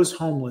 I was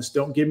homeless.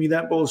 Don't give me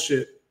that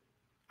bullshit.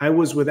 I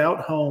was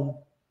without home.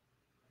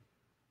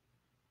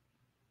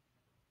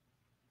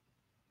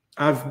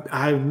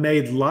 I've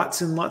made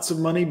lots and lots of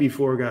money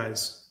before,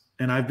 guys.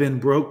 And I've been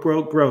broke.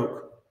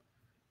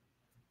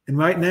 And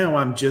right now,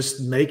 I'm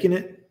just making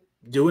it.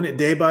 Doing it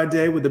day by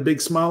day with a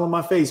big smile on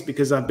my face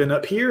because I've been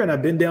up here and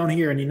I've been down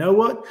here. And you know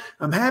what?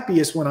 I'm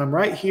happiest when I'm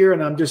right here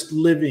and I'm just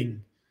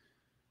living.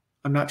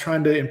 I'm not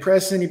trying to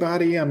impress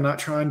anybody. I'm not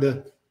trying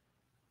to,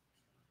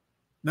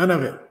 none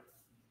of it.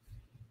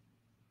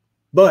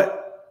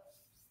 But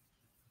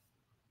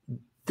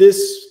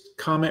this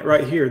comment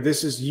right here,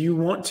 this is you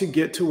want to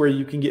get to where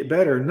you can get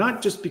better,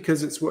 not just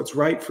because it's what's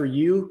right for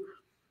you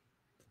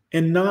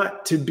and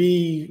not to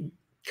be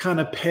kind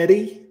of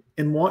petty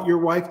and want your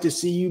wife to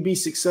see you be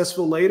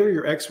successful later,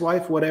 your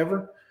ex-wife,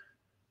 whatever.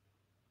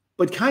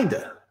 But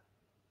kinda.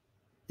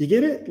 You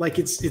get it? Like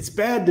it's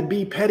bad to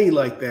be petty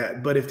like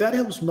that. But if that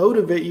helps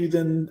motivate you,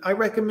 then I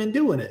recommend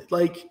doing it.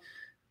 Like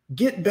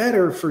get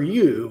better for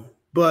you,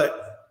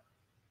 but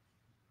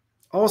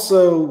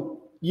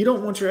also you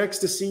don't want your ex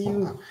to see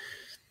you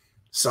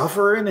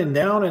suffering and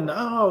down and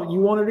you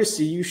want her to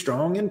see you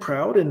strong and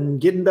proud and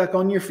getting back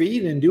on your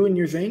feet and doing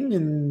your thing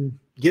and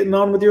getting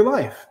on with your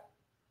life.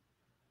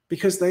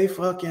 Because they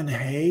fucking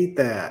hate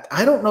that.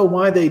 I don't know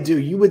why they do.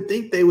 You would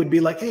think they would be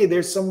like, hey,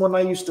 there's someone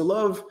I used to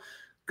love.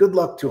 Good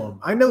luck to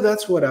them. I know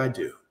that's what I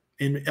do.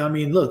 And I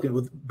mean, look,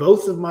 with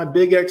both of my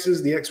big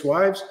exes, the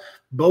ex-wives,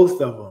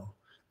 both of them,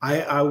 I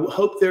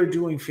hope they're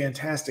doing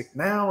fantastic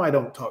now. I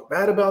don't talk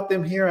bad about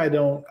them here. I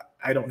don't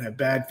have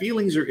bad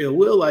feelings or ill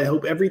will. I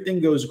hope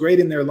everything goes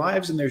great in their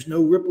lives and there's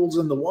no ripples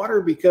in the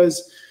water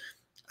because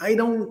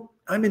I'm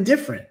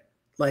indifferent.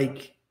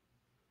 Like,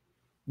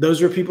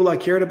 those are people I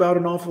cared about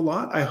an awful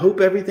lot. I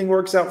hope everything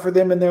works out for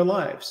them in their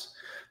lives.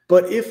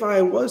 But if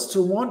I was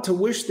to want to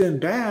wish them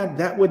bad,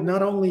 that would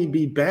not only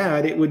be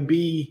bad, it would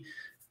be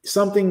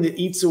something that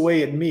eats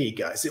away at me,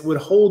 guys. It would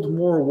hold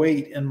more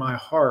weight in my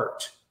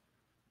heart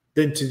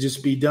than to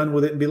just be done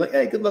with it and be like,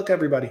 hey, good luck,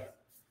 everybody.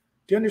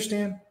 Do you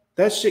understand?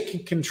 That shit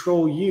can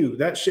control you.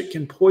 That shit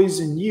can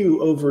poison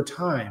you over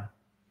time.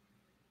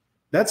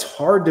 That's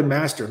hard to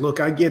master. Look,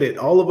 I get it.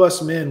 All of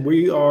us men,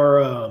 we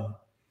are...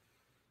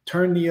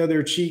 turn the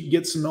other cheek,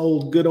 get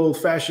some good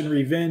old-fashioned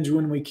revenge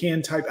when we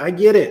can type. I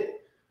get it.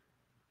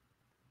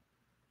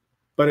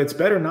 But it's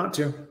better not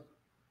to.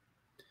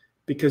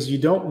 Because you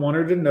don't want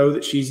her to know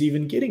that she's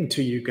even getting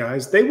to you,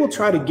 guys. They will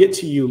try to get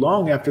to you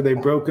long after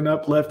they've broken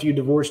up, left you,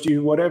 divorced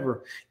you,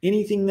 whatever.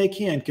 Anything they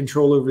can,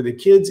 control over the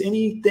kids,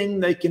 anything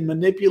they can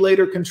manipulate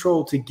or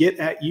control to get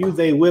at you,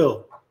 they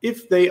will.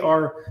 If they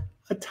are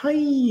a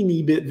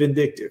tiny bit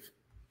vindictive.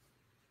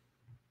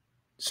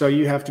 So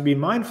you have to be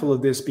mindful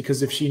of this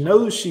because if she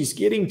knows she's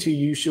getting to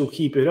you, she'll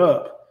keep it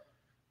up.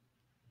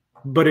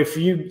 But if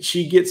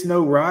she gets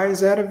no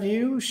rise out of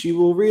you, she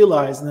will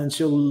realize and then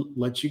she'll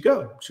let you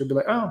go. She'll be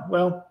like, oh,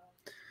 well,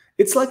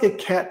 it's like a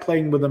cat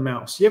playing with a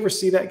mouse. You ever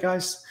see that,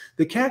 guys?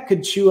 The cat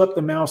could chew up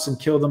the mouse and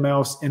kill the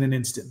mouse in an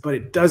instant, but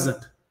it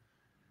doesn't.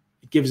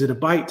 It gives it a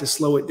bite to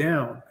slow it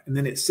down. And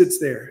then it sits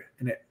there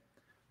and it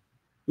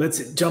lets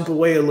it jump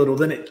away a little.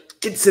 Then it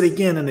gets it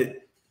again and it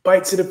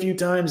bites it a few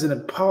times and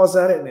it paws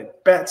at it and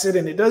it bats it.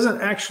 And it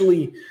doesn't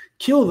actually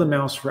kill the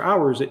mouse for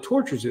hours. It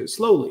tortures it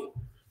slowly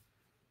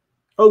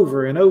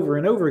over and over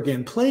and over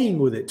again, playing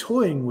with it,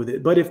 toying with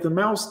it. But if the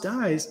mouse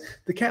dies,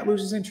 the cat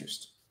loses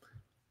interest.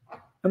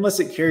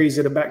 Unless it carries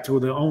it back to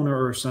the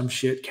owner or some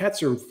shit.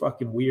 Cats are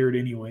fucking weird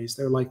anyways.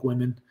 They're like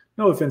women.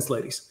 No offense,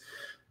 ladies.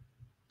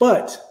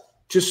 But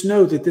just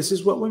know that this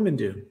is what women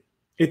do.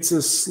 It's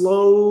a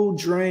slow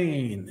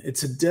drain.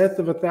 It's a death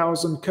of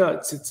 1,000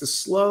 cuts. It's a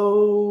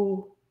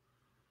slow.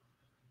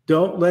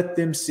 Don't let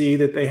them see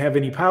that they have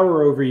any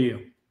power over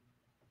you.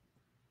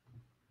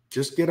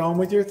 Just get on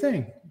with your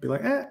thing. Be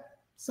like,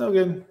 it's no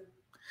good.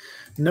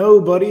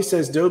 Nobody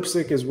says dope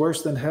sick is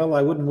worse than hell.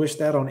 I wouldn't wish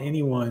that on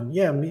anyone.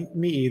 Yeah, me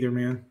either,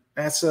 man.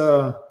 That's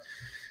a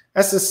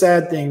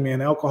sad thing,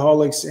 man.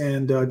 Alcoholics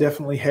and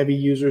definitely heavy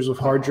users of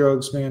hard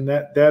drugs, man.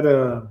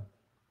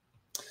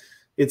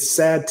 It's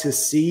sad to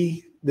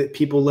see that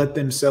people let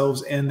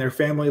themselves and their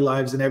family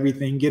lives and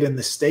everything get in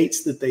the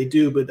states that they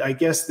do. But I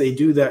guess they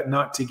do that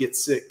not to get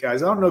sick,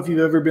 guys. I don't know if you've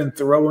ever been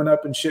throwing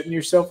up and shitting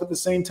yourself at the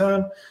same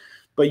time,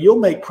 but you'll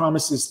make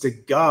promises to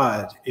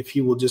God if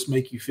he will just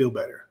make you feel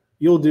better.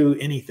 You'll do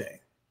anything.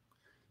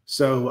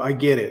 So I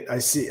get it. I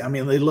see. I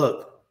mean,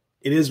 look,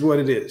 it is what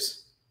it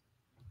is.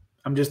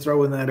 I'm just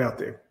throwing that out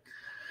there.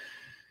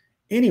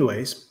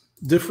 Anyways,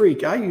 the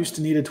freak. I used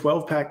to need a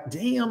 12-pack.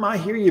 Damn, I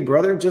hear you,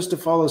 brother. Just to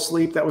fall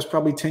asleep. That was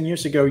probably 10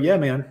 years ago. Yeah,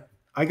 man.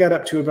 I got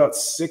up to about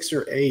 6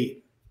 or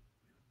 8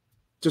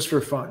 just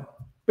for fun.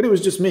 But it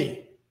was just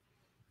me.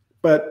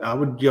 But I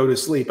would go to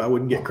sleep. I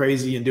wouldn't get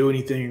crazy and do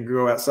anything and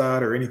go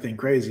outside or anything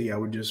crazy. I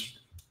would just...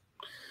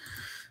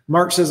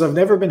 Mark says, I've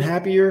never been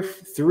happier.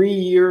 3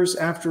 years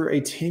after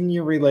a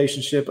 10-year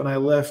relationship, and I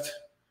left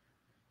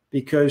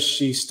because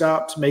she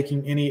stopped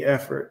making any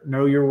effort.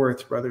 Know your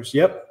worth, brothers.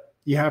 Yep,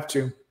 you have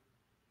to.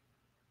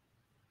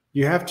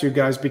 You have to,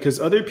 guys, because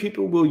other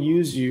people will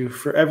use you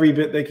for every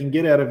bit they can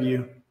get out of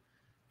you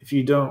if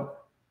you don't.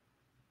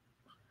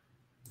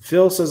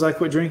 Phil says, I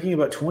quit drinking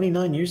about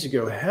 29 years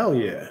ago. Hell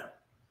yeah.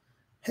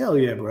 Hell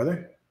yeah,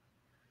 brother.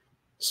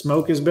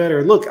 Smoke is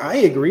better. Look, I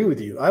agree with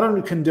you. I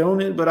don't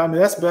condone it, but I mean,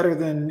 that's better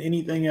than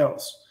anything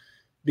else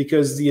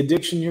because the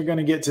addiction you're going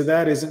to get to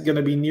that isn't going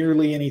to be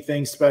nearly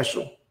anything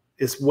special.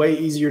 It's way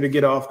easier to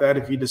get off that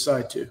if you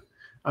decide to.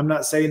 I'm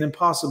not saying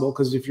impossible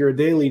because if you're a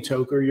daily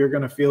toker, you're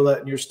going to feel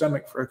that in your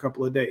stomach for a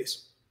couple of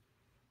days.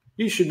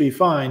 You should be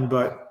fine,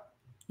 but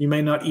you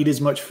may not eat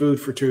as much food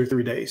for 2 or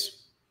 3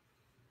 days.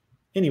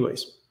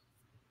 Anyways.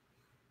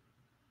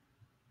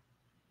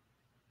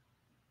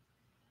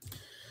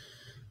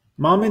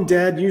 Mom and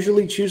dad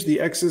usually choose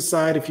the ex's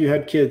side if you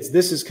had kids.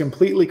 This is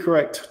completely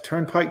correct.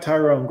 Turnpike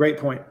Tyrone, great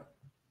point.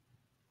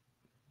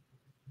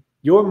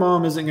 Your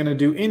mom isn't going to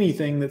do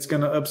anything that's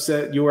going to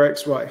upset your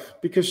ex-wife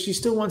because she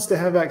still wants to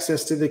have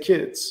access to the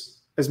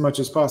kids as much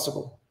as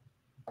possible.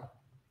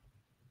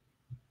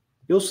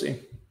 You'll see.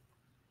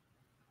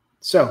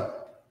 So,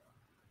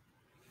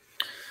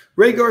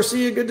 Ray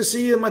Garcia, good to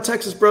see you, my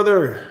Texas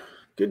brother.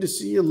 Good to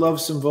see you.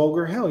 Love some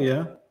vulgar. Hell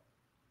yeah.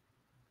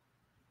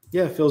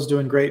 Yeah, Phil's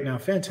doing great now.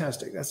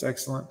 Fantastic. That's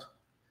excellent.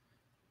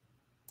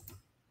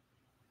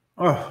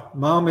 Oh,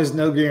 mom is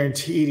no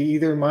guaranteed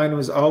either. Mine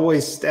was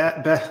always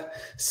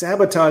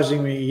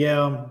sabotaging me.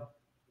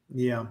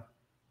 Yeah.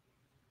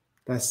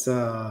 That's,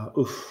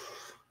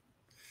 oof.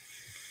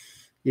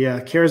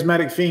 Yeah,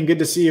 charismatic fiend. Good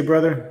to see you,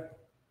 brother.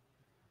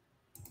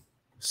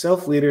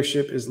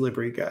 Self-leadership is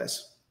liberty,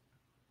 guys.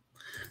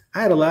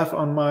 I had a laugh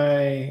on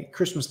my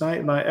Christmas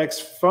night. My ex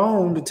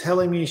phoned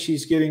telling me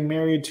she's getting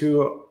married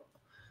to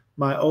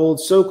my old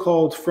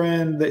so-called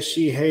friend that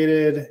she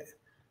hated.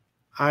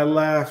 I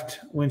laughed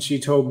when she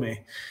told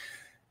me.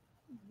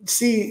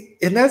 See,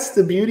 and that's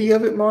the beauty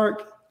of it,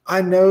 Mark.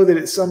 I know that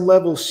at some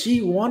level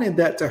she wanted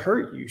that to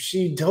hurt you.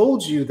 She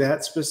told you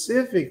that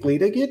specifically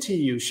to get to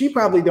you. She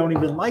probably don't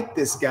even like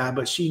this guy,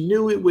 but she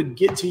knew it would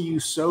get to you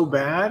so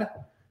bad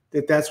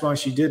that that's why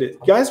she did it.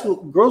 Girls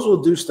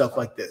will do stuff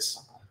like this.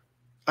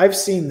 I've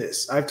seen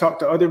this. I've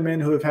talked to other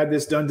men who have had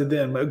this done to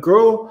them. A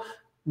girl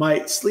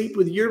might sleep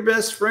with your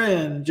best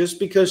friend just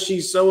because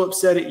she's so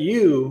upset at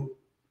you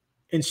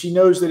and she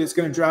knows that it's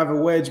going to drive a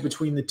wedge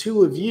between the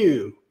two of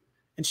you,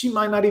 and she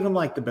might not even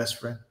like the best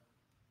friend.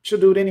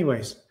 She'll do it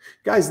anyways.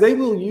 Guys, they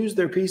will use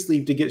their peace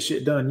leave to get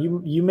shit done.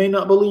 You may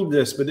not believe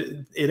this, but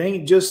it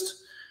ain't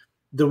just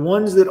the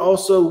ones that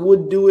also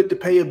would do it to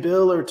pay a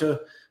bill or to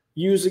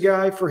use a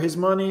guy for his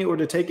money or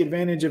to take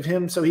advantage of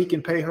him so he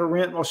can pay her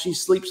rent while she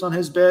sleeps on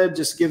his bed,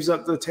 just gives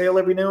up the tail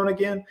every now and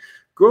again.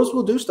 Girls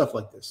will do stuff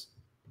like this.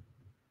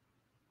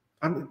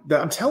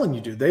 I'm telling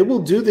you, dude, they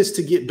will do this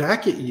to get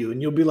back at you. And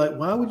you'll be like,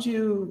 why would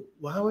you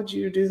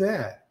do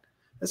that?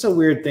 That's a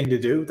weird thing to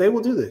do. They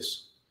will do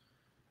this.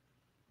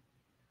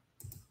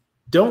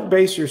 Don't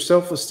base your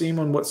self-esteem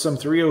on what some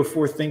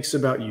 304 thinks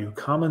about you.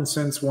 Common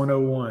sense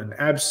 101.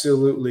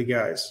 Absolutely,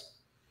 guys.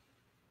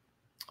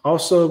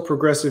 Also,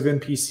 progressive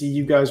NPC,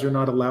 you guys are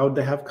not allowed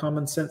to have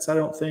common sense, I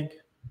don't think.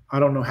 I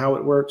don't know how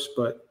it works,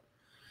 but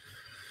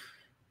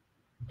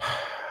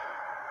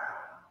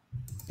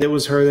it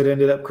was her that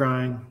ended up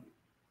crying.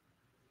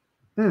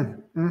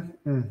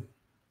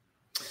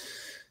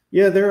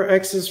 Yeah, there are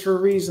exes for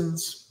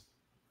reasons.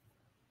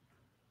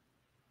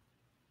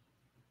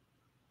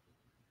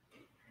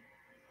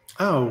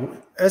 Oh,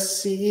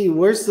 SCE,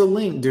 where's the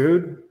link,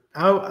 dude?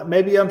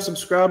 Maybe I'm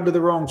subscribed to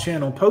the wrong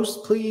channel.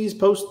 Please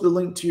post the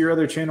link to your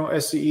other channel,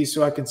 SCE,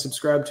 so I can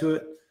subscribe to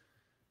it.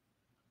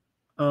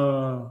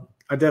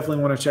 I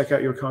definitely want to check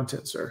out your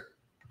content, sir.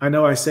 I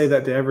know I say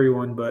that to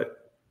everyone,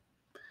 but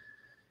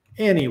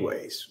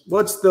anyways,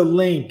 what's the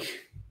link?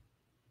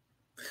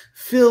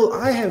 Phil,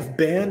 I have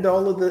banned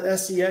all of the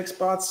SEX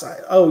bots.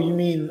 Oh, you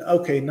mean,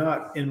 okay,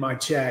 not in my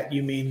chat.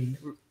 You mean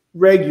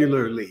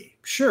regularly.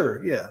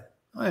 Sure, yeah,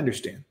 I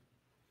understand.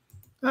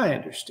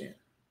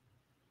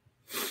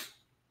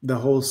 The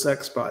whole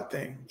sex bot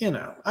thing. You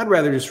know, I'd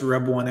rather just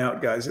rub one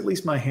out, guys. At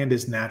least my hand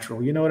is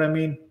natural. You know what I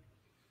mean?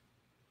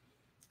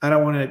 I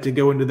don't want it to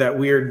go into that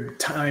weird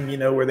time, you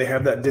know, where they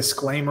have that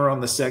disclaimer on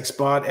the sex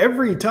bot.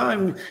 Every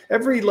time,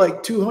 every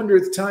like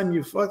 200th time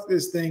you fuck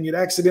this thing, it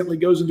accidentally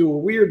goes into a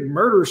weird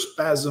murder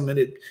spasm and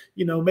it,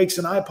 you know, makes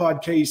an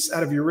iPod case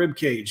out of your rib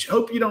cage.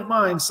 Hope you don't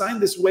mind.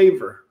 Sign this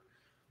waiver.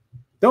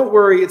 Don't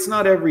worry. It's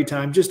not every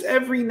time. Just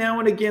every now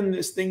and again,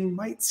 this thing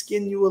might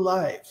skin you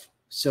alive.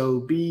 So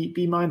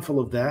be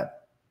mindful of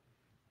that.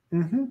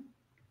 Let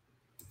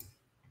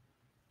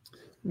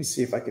me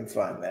see if I can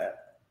find that.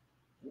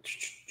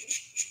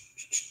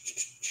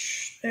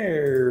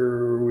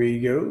 There we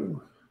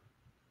go.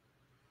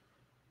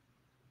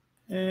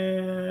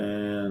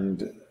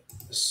 And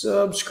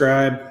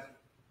subscribe.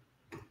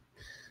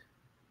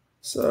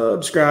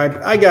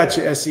 I got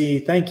you, SE.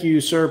 Thank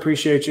you, sir.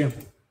 Appreciate you.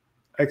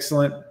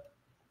 Excellent.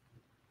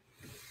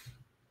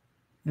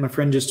 My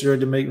friend just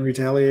tried to make me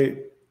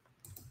retaliate.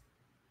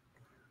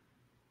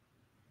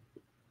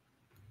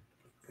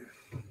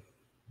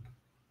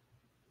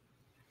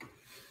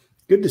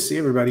 Good to see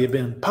everybody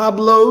again.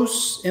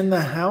 Pablo's in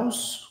the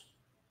house.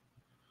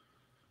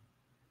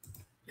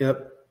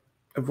 Yep.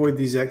 Avoid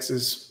these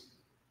X's.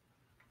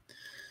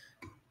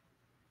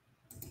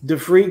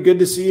 DeFree, good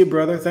to see you,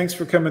 brother. Thanks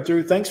for coming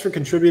through. Thanks for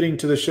contributing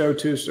to the show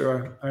too,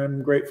 sir.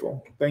 I'm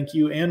grateful. Thank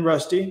you and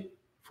Rusty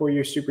for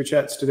your super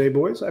chats today,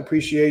 boys. I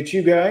appreciate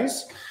you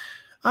guys.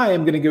 I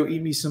am going to go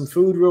eat me some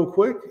food real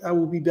quick. I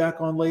will be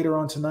back on later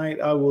on tonight.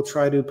 I will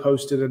try to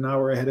post it an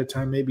hour ahead of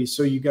time maybe,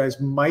 so you guys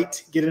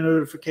might get a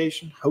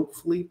notification,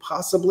 hopefully,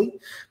 possibly.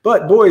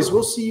 But, boys,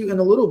 we'll see you in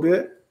a little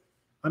bit.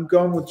 I'm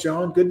going with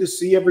John. Good to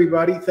see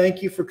everybody.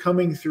 Thank you for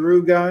coming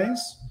through,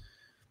 guys.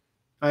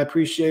 I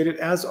appreciate it.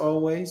 As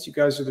always, you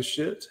guys are the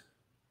shit.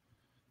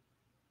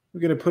 We're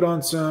going to put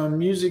on some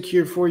music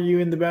here for you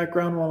in the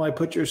background while I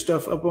put your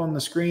stuff up on the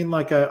screen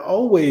like I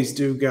always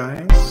do,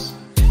 guys.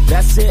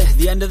 That's it,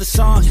 the end of the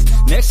song.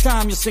 Next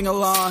time you'll sing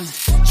along.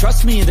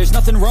 Trust me, there's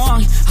nothing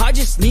wrong. I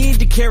just need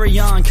to carry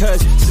on,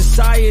 cause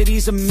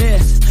society's a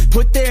myth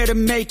put there to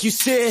make you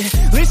sit.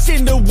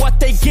 Listen to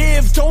what they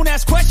give. Don't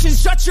ask questions,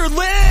 shut your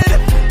lid.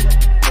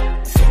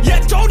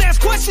 Yeah, don't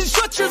ask questions,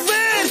 shut your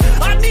lid.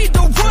 I need to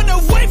run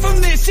away from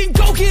this and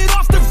go get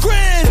off the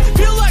grid.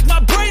 Feel like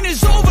my brain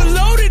is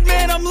overloaded,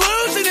 man, I'm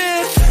losing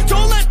it.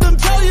 Don't let them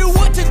tell you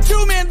what to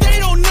do, man, they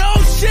don't know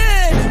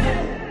shit.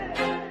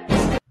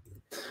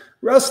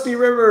 Rusty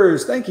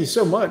Rivers, thank you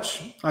so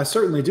much. I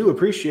certainly do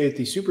appreciate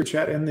the super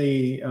chat and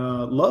the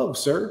love,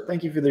 sir.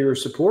 Thank you for your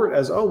support.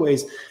 As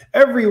always,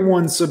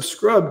 everyone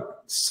subscribe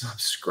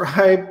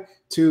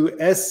to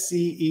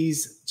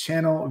SCE's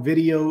channel,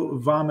 Video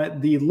Vomit.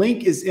 The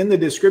link is in the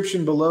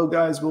description below,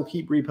 guys. We'll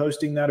keep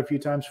reposting that a few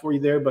times for you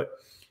there, but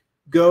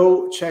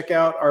go check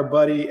out our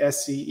buddy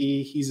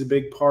SCE. He's a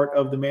big part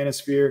of the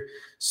Manosphere,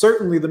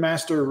 certainly the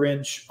Master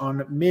Wrench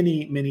on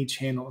many, many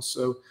channels.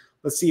 So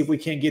let's see if we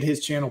can't get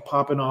his channel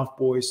popping off,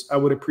 boys. I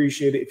would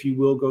appreciate it if you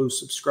will go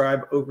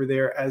subscribe over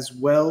there as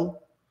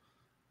well.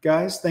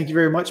 Guys, thank you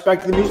very much.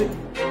 Back to the music.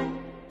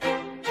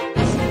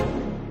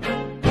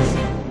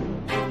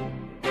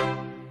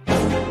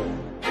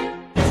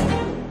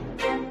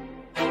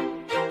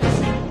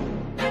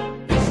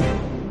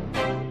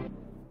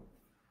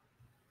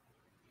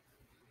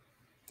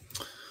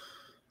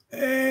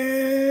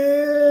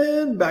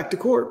 And back to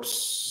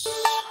Corpse.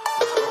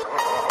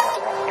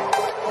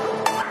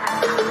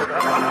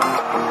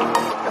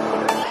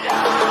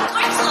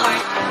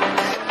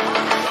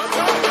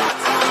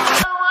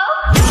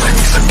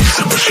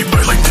 She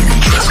bite like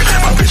digging dress.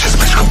 My bitch is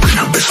bitch, gon' bring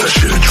her bitch. That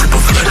shit a triple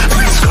threat.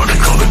 Niggas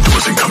guarding all the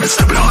doors and coming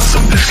stepping on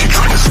some necks. You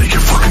trying to snake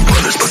your fucking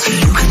brothers, but see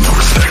you get no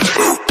respect.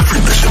 Every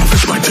bitch in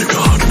bitch might take a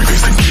hug in your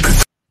face and keep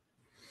it.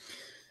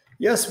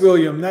 Yes,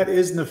 William, that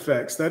is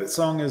Nefex. That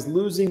song is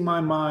Losing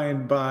My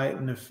Mind by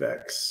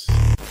Nefex.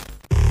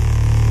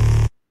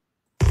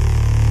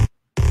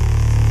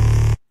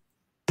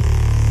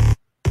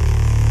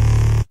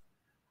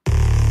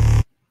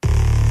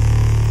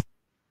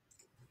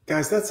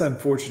 Guys, that's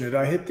unfortunate.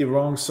 I hit the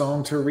wrong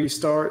song to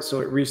restart,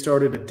 so it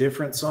restarted a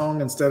different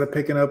song instead of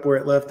picking up where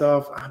it left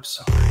off. I'm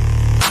sorry.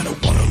 I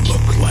don't want to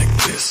look like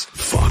this.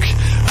 Fuck.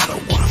 I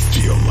don't want to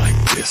feel like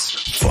this.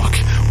 Fuck.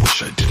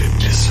 Wish I didn't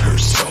miss her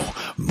so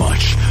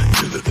much.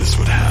 Knew that this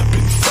would happen.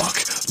 Fuck.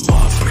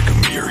 Love, break a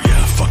mirror.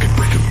 Yeah, fucking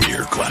break a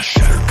mirror. Glass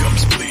shatter,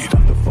 gums bleed.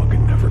 The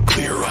fucking never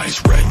clear. Eyes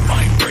red,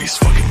 mind race.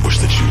 Fucking wish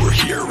that you were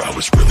here. I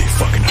was really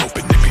fucking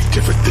hoping it'd be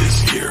different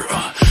this year.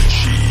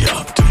 She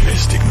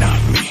optimistic,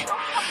 not me.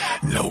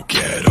 No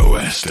ghetto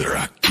ass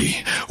Rocky.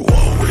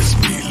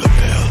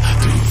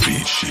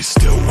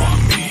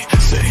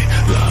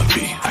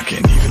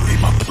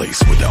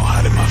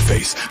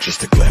 face,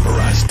 just a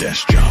glamorized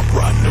desk job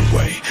rotting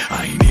away.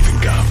 I ain't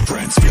even got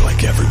friends, feel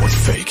like everyone's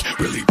fake.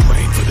 Really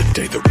praying for the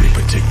day the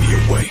Reaper take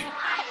me away.